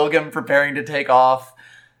in the Wilgum preparing to take off.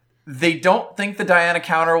 They don't think the Diana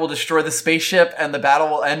counter will destroy the spaceship and the battle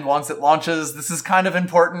will end once it launches. This is kind of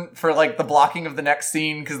important for like the blocking of the next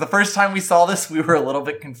scene, because the first time we saw this, we were a little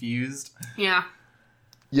bit confused. Yeah.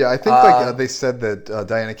 Yeah, I think they said that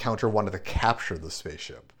Diana Counter wanted to capture the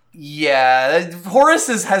spaceship. Yeah, Horace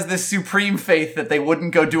has this supreme faith that they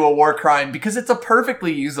wouldn't go do a war crime because it's a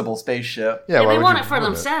perfectly usable spaceship. Yeah, they want it for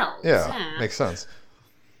themselves. Yeah, makes sense.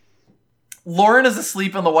 Lauren is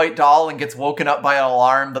asleep on the white doll and gets woken up by an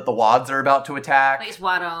alarm that the Wads are about to attack. It's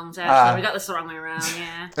Wadoms, actually. We got this the wrong way around,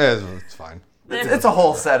 yeah. It's fine. It's a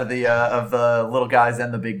whole set of the little guys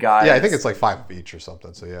and the big guys. Yeah, I think it's like 5 of each or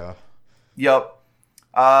something, so yeah. Yep.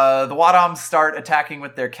 The Wadoms start attacking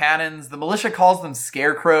with their cannons. The militia calls them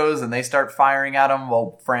scarecrows, and they start firing at them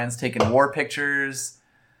while Fran's taking war pictures.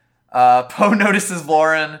 Poe notices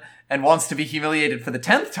Lauren and wants to be humiliated for the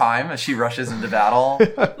 10th time as she rushes into battle.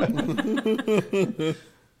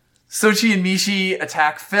 Sochi and Mishi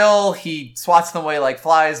attack Phil. He swats them away like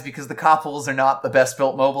flies because the Koppels are not the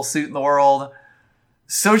best-built mobile suit in the world.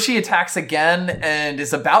 Sochi attacks again and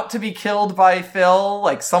is about to be killed by Phil.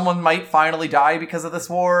 Like, someone might finally die because of this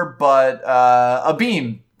war, but a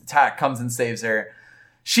beam attack comes and saves her.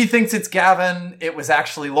 She thinks it's Gavin. It was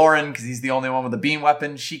actually Lauren because he's the only one with a beam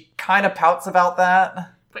weapon. She kind of pouts about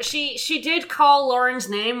that. But she did call Lauren's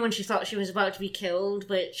name when she thought she was about to be killed.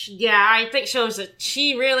 But I think shows that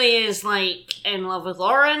she really is, like, in love with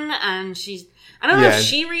Lauren, and she's... I don't know if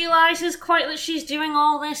she realizes quite that she's doing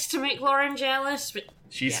all this to make Lauren jealous, but...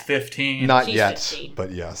 She's 15. Not she's yet, 15.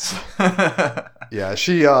 But yes. Yeah,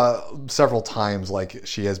 she, several times, like,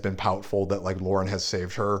 she has been poutful that, like, Lauren has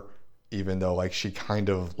saved her, even though, like, she kind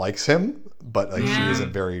of likes him, but, like, she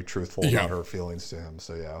isn't very truthful about her feelings to him,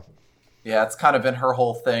 so yeah. Yeah, it's kind of been her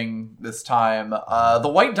whole thing this time.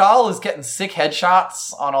 The white doll is getting sick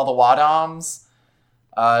headshots on all the Wadoms.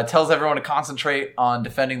 Tells everyone to concentrate on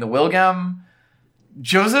defending the Wilgum.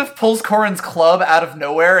 Joseph pulls Corrin's club out of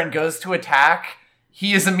nowhere and goes to attack.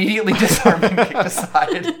 He is immediately disarmed and kicked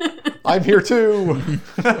aside. I'm here too.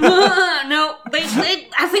 No,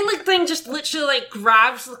 I think the thing just literally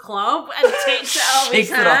grabs the club and takes it out of his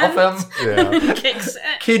hand. Shakes it off him. Yeah. Kicks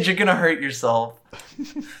it. Kid, you're gonna hurt yourself.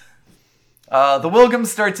 The Wilgem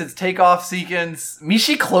starts its takeoff sequence.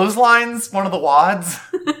 Mishi clotheslines one of the wads.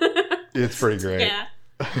 It's pretty great. Yeah.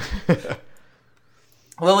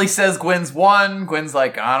 Lily says Gwyn's won. Gwyn's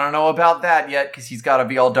like, I don't know about that yet, because he's got to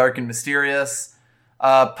be all dark and mysterious.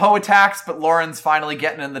 Poe attacks, but Lauren's finally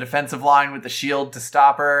getting in the defensive line with the shield to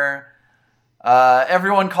stop her.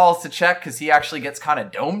 Everyone calls to check, because he actually gets kind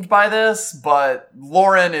of domed by this, but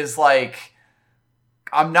Lauren is like,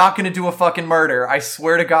 I'm not going to do a fucking murder. I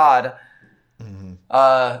swear to God.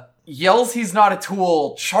 Mm-hmm. Yells he's not a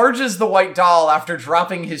tool, charges the white doll after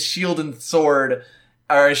dropping his shield and sword,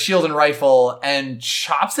 or his shield and rifle, and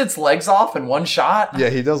chops its legs off in one shot. Yeah,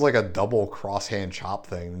 he does like a double cross-hand chop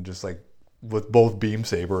thing, just like with both beam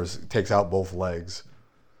sabers, takes out both legs.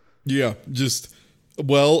 Yeah, just...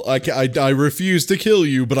 Well, I refuse to kill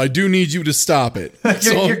you, but I do need you to stop it.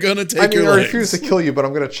 So I'm gonna take your I legs. refuse to kill you, but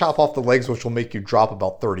I'm gonna chop off the legs, which will make you drop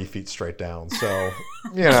about 30 feet straight down. So,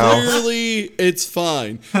 you know. Clearly, it's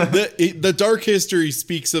fine. The Dark History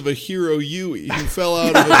speaks of a hero Yui who fell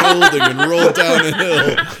out of a building and rolled down a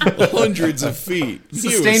hill hundreds of feet.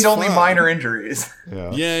 Sustained only minor injuries.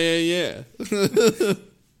 Yeah.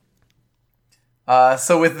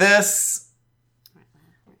 So with this...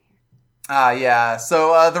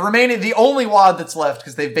 So the only wad that's left,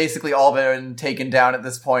 because they've basically all been taken down at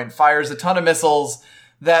this point, fires a ton of missiles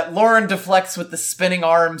that Lauren deflects with the spinning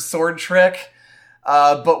arm sword trick.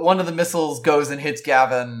 But one of the missiles goes and hits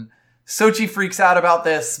Gavin. Sochi freaks out about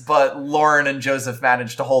this, but Lauren and Joseph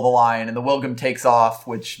manage to hold the line, and the Wilgem takes off,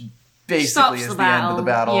 which basically is the end of the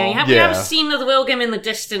battle. Yeah, we have a scene of the Wilgem in the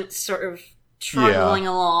distance, sort of trundling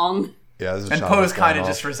along. Yeah, this is and Poe's kind of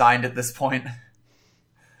just resigned at this point.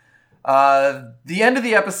 The end of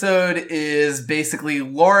the episode is basically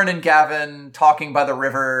Lauren and Gavin talking by the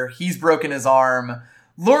river. He's broken his arm.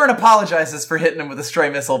 Lauren apologizes for hitting him with a stray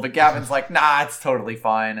missile, but Gavin's like, nah, it's totally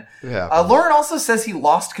fine. Yeah. Lauren also says he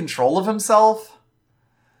lost control of himself.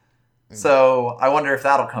 So I wonder if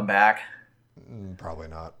that'll come back. Probably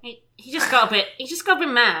not. He just got a bit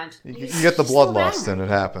mad. You get the bloodlust and it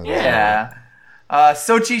happens. Yeah.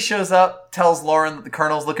 Sochi shows up, tells Lauren that the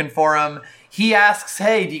Colonel's looking for him. He asks,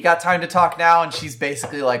 hey, do you got time to talk now? And she's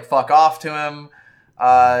basically like, fuck off to him.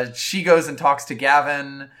 She goes and talks to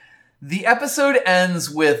Gavin. The episode ends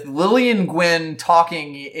with Lily and Gwyn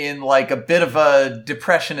talking in like a bit of a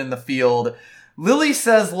depression in the field. Lily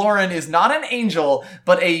says Lauren is not an angel,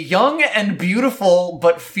 but a young and beautiful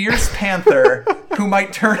but fierce panther who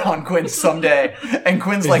might turn on Gwyn someday. And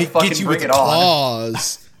Gwyn's like, fucking bring it on.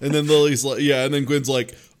 And then Lily's like, and then Gwyn's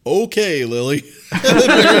like, okay, Lily.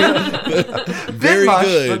 Very much,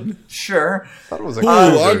 good. Sure. Thought it was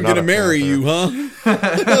I'm going to marry you, huh?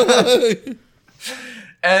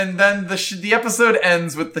 And then the episode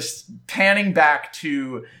ends with the panning back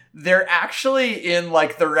to they're actually in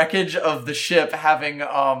like the wreckage of the ship, having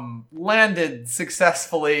landed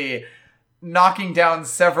successfully, knocking down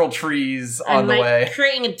several trees on the way,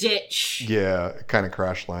 creating a ditch. Yeah, it kind of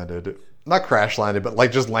crash landed. Not crash landed, but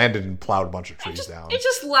like just landed and plowed a bunch of trees down. It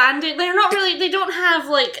just landed. They're not really. They don't have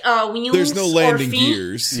like wheels. There's no landing or feet.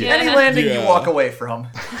 gears. Yeah. Any landing you walk away from.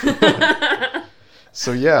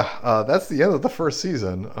 So that's the end of the first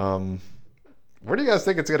season. Where do you guys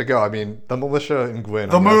think it's gonna go? I mean, the militia and Gwyn.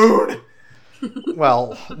 The moon.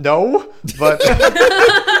 Well, no, but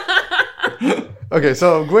okay.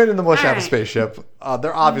 So Gwyn and the militia have a spaceship.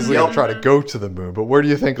 They're obviously gonna try to go to the moon. But where do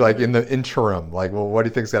you think, like in the interim, like, well, what do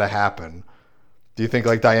you think is gonna happen? Do you think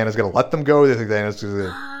like Diana's gonna let them go? Do you think Diana's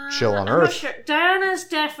gonna chill on Earth? I'm not sure. Diana's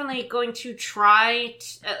definitely going to try,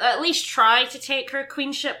 at least try to take her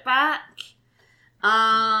queenship back.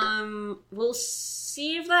 We'll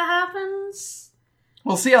see if that happens.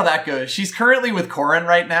 We'll see how that goes. She's currently with Corrin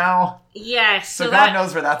right now. Yes. So God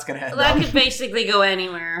knows where that's going to end up. That could basically go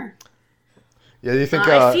anywhere. Yeah, do you think...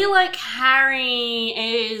 I feel like Harry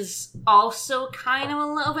is also kind of a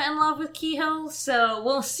little bit in love with Kehoe, so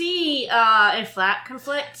we'll see if that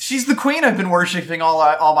conflicts. She's the queen I've been worshipping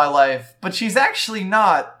all my life, but she's actually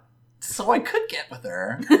not... So I could get with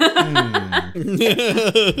her. I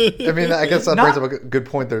mean, I guess that brings up a good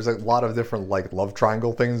point. There's a lot of different like love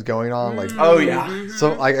triangle things going on. Like, oh yeah.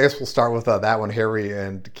 So I guess we'll start with that one, Harry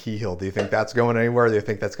and Kehoe. Do you think that's going anywhere? Do you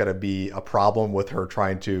think that's going to be a problem with her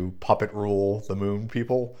trying to puppet rule the moon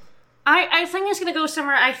people? I think it's gonna go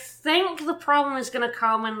somewhere. I think the problem is gonna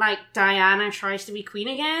come when like Diana tries to be queen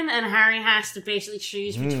again, and Harry has to basically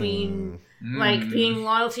choose between like being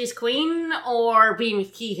loyal to his queen or being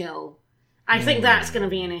with Kehill. I think that's gonna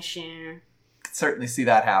be an issue. Could certainly see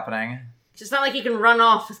that happening. It's not like you can run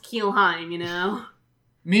off with Keelheim, you know.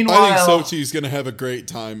 Meanwhile, I think Sochi's gonna have a great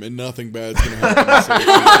time, and nothing bad's gonna happen to Sochi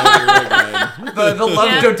ever again. the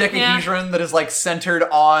love dodecahedron that is like centered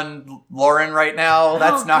on Lauren right now,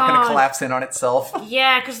 that's not going to collapse in on itself.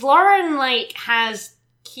 Yeah, because Lauren like has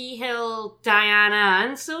Kehill, Diana,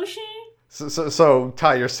 and Sochi. So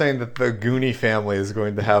Ty, you're saying that the Goonie family is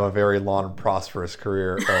going to have a very long and prosperous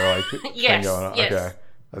career, or like yes, thing going on. yes. Okay,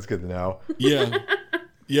 that's good to know.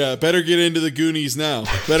 Yeah, better get into the Goonies now.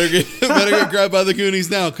 Better get grabbed by the Goonies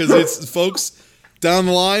now, because it's folks down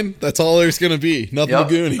the line. That's all there's gonna be. Nothing but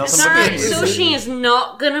Goonies. It's alright. Sochi is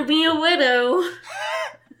not gonna be a widow.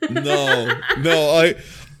 No.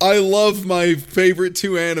 I love my favorite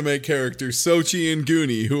two anime characters, Sochi and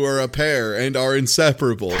Goonie, who are a pair and are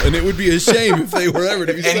inseparable. And it would be a shame if they were ever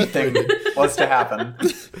to be separated. Anything was to happen.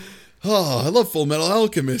 Oh, I love Full Metal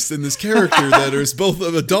Alchemist and this character that is both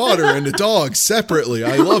of a daughter and a dog separately.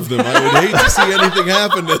 I love them. I would hate to see anything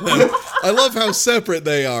happen to them. I love how separate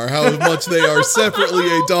they are, how much they are separately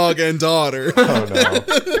a dog and daughter. Oh,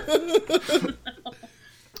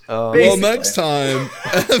 no. Well, next time,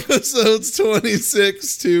 episodes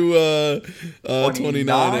 26 to 29.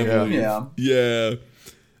 I believe. Yeah.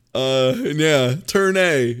 Turn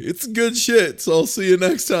A. It's good shit, so I'll see you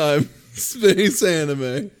next time. Space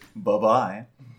Anime. Bye-bye.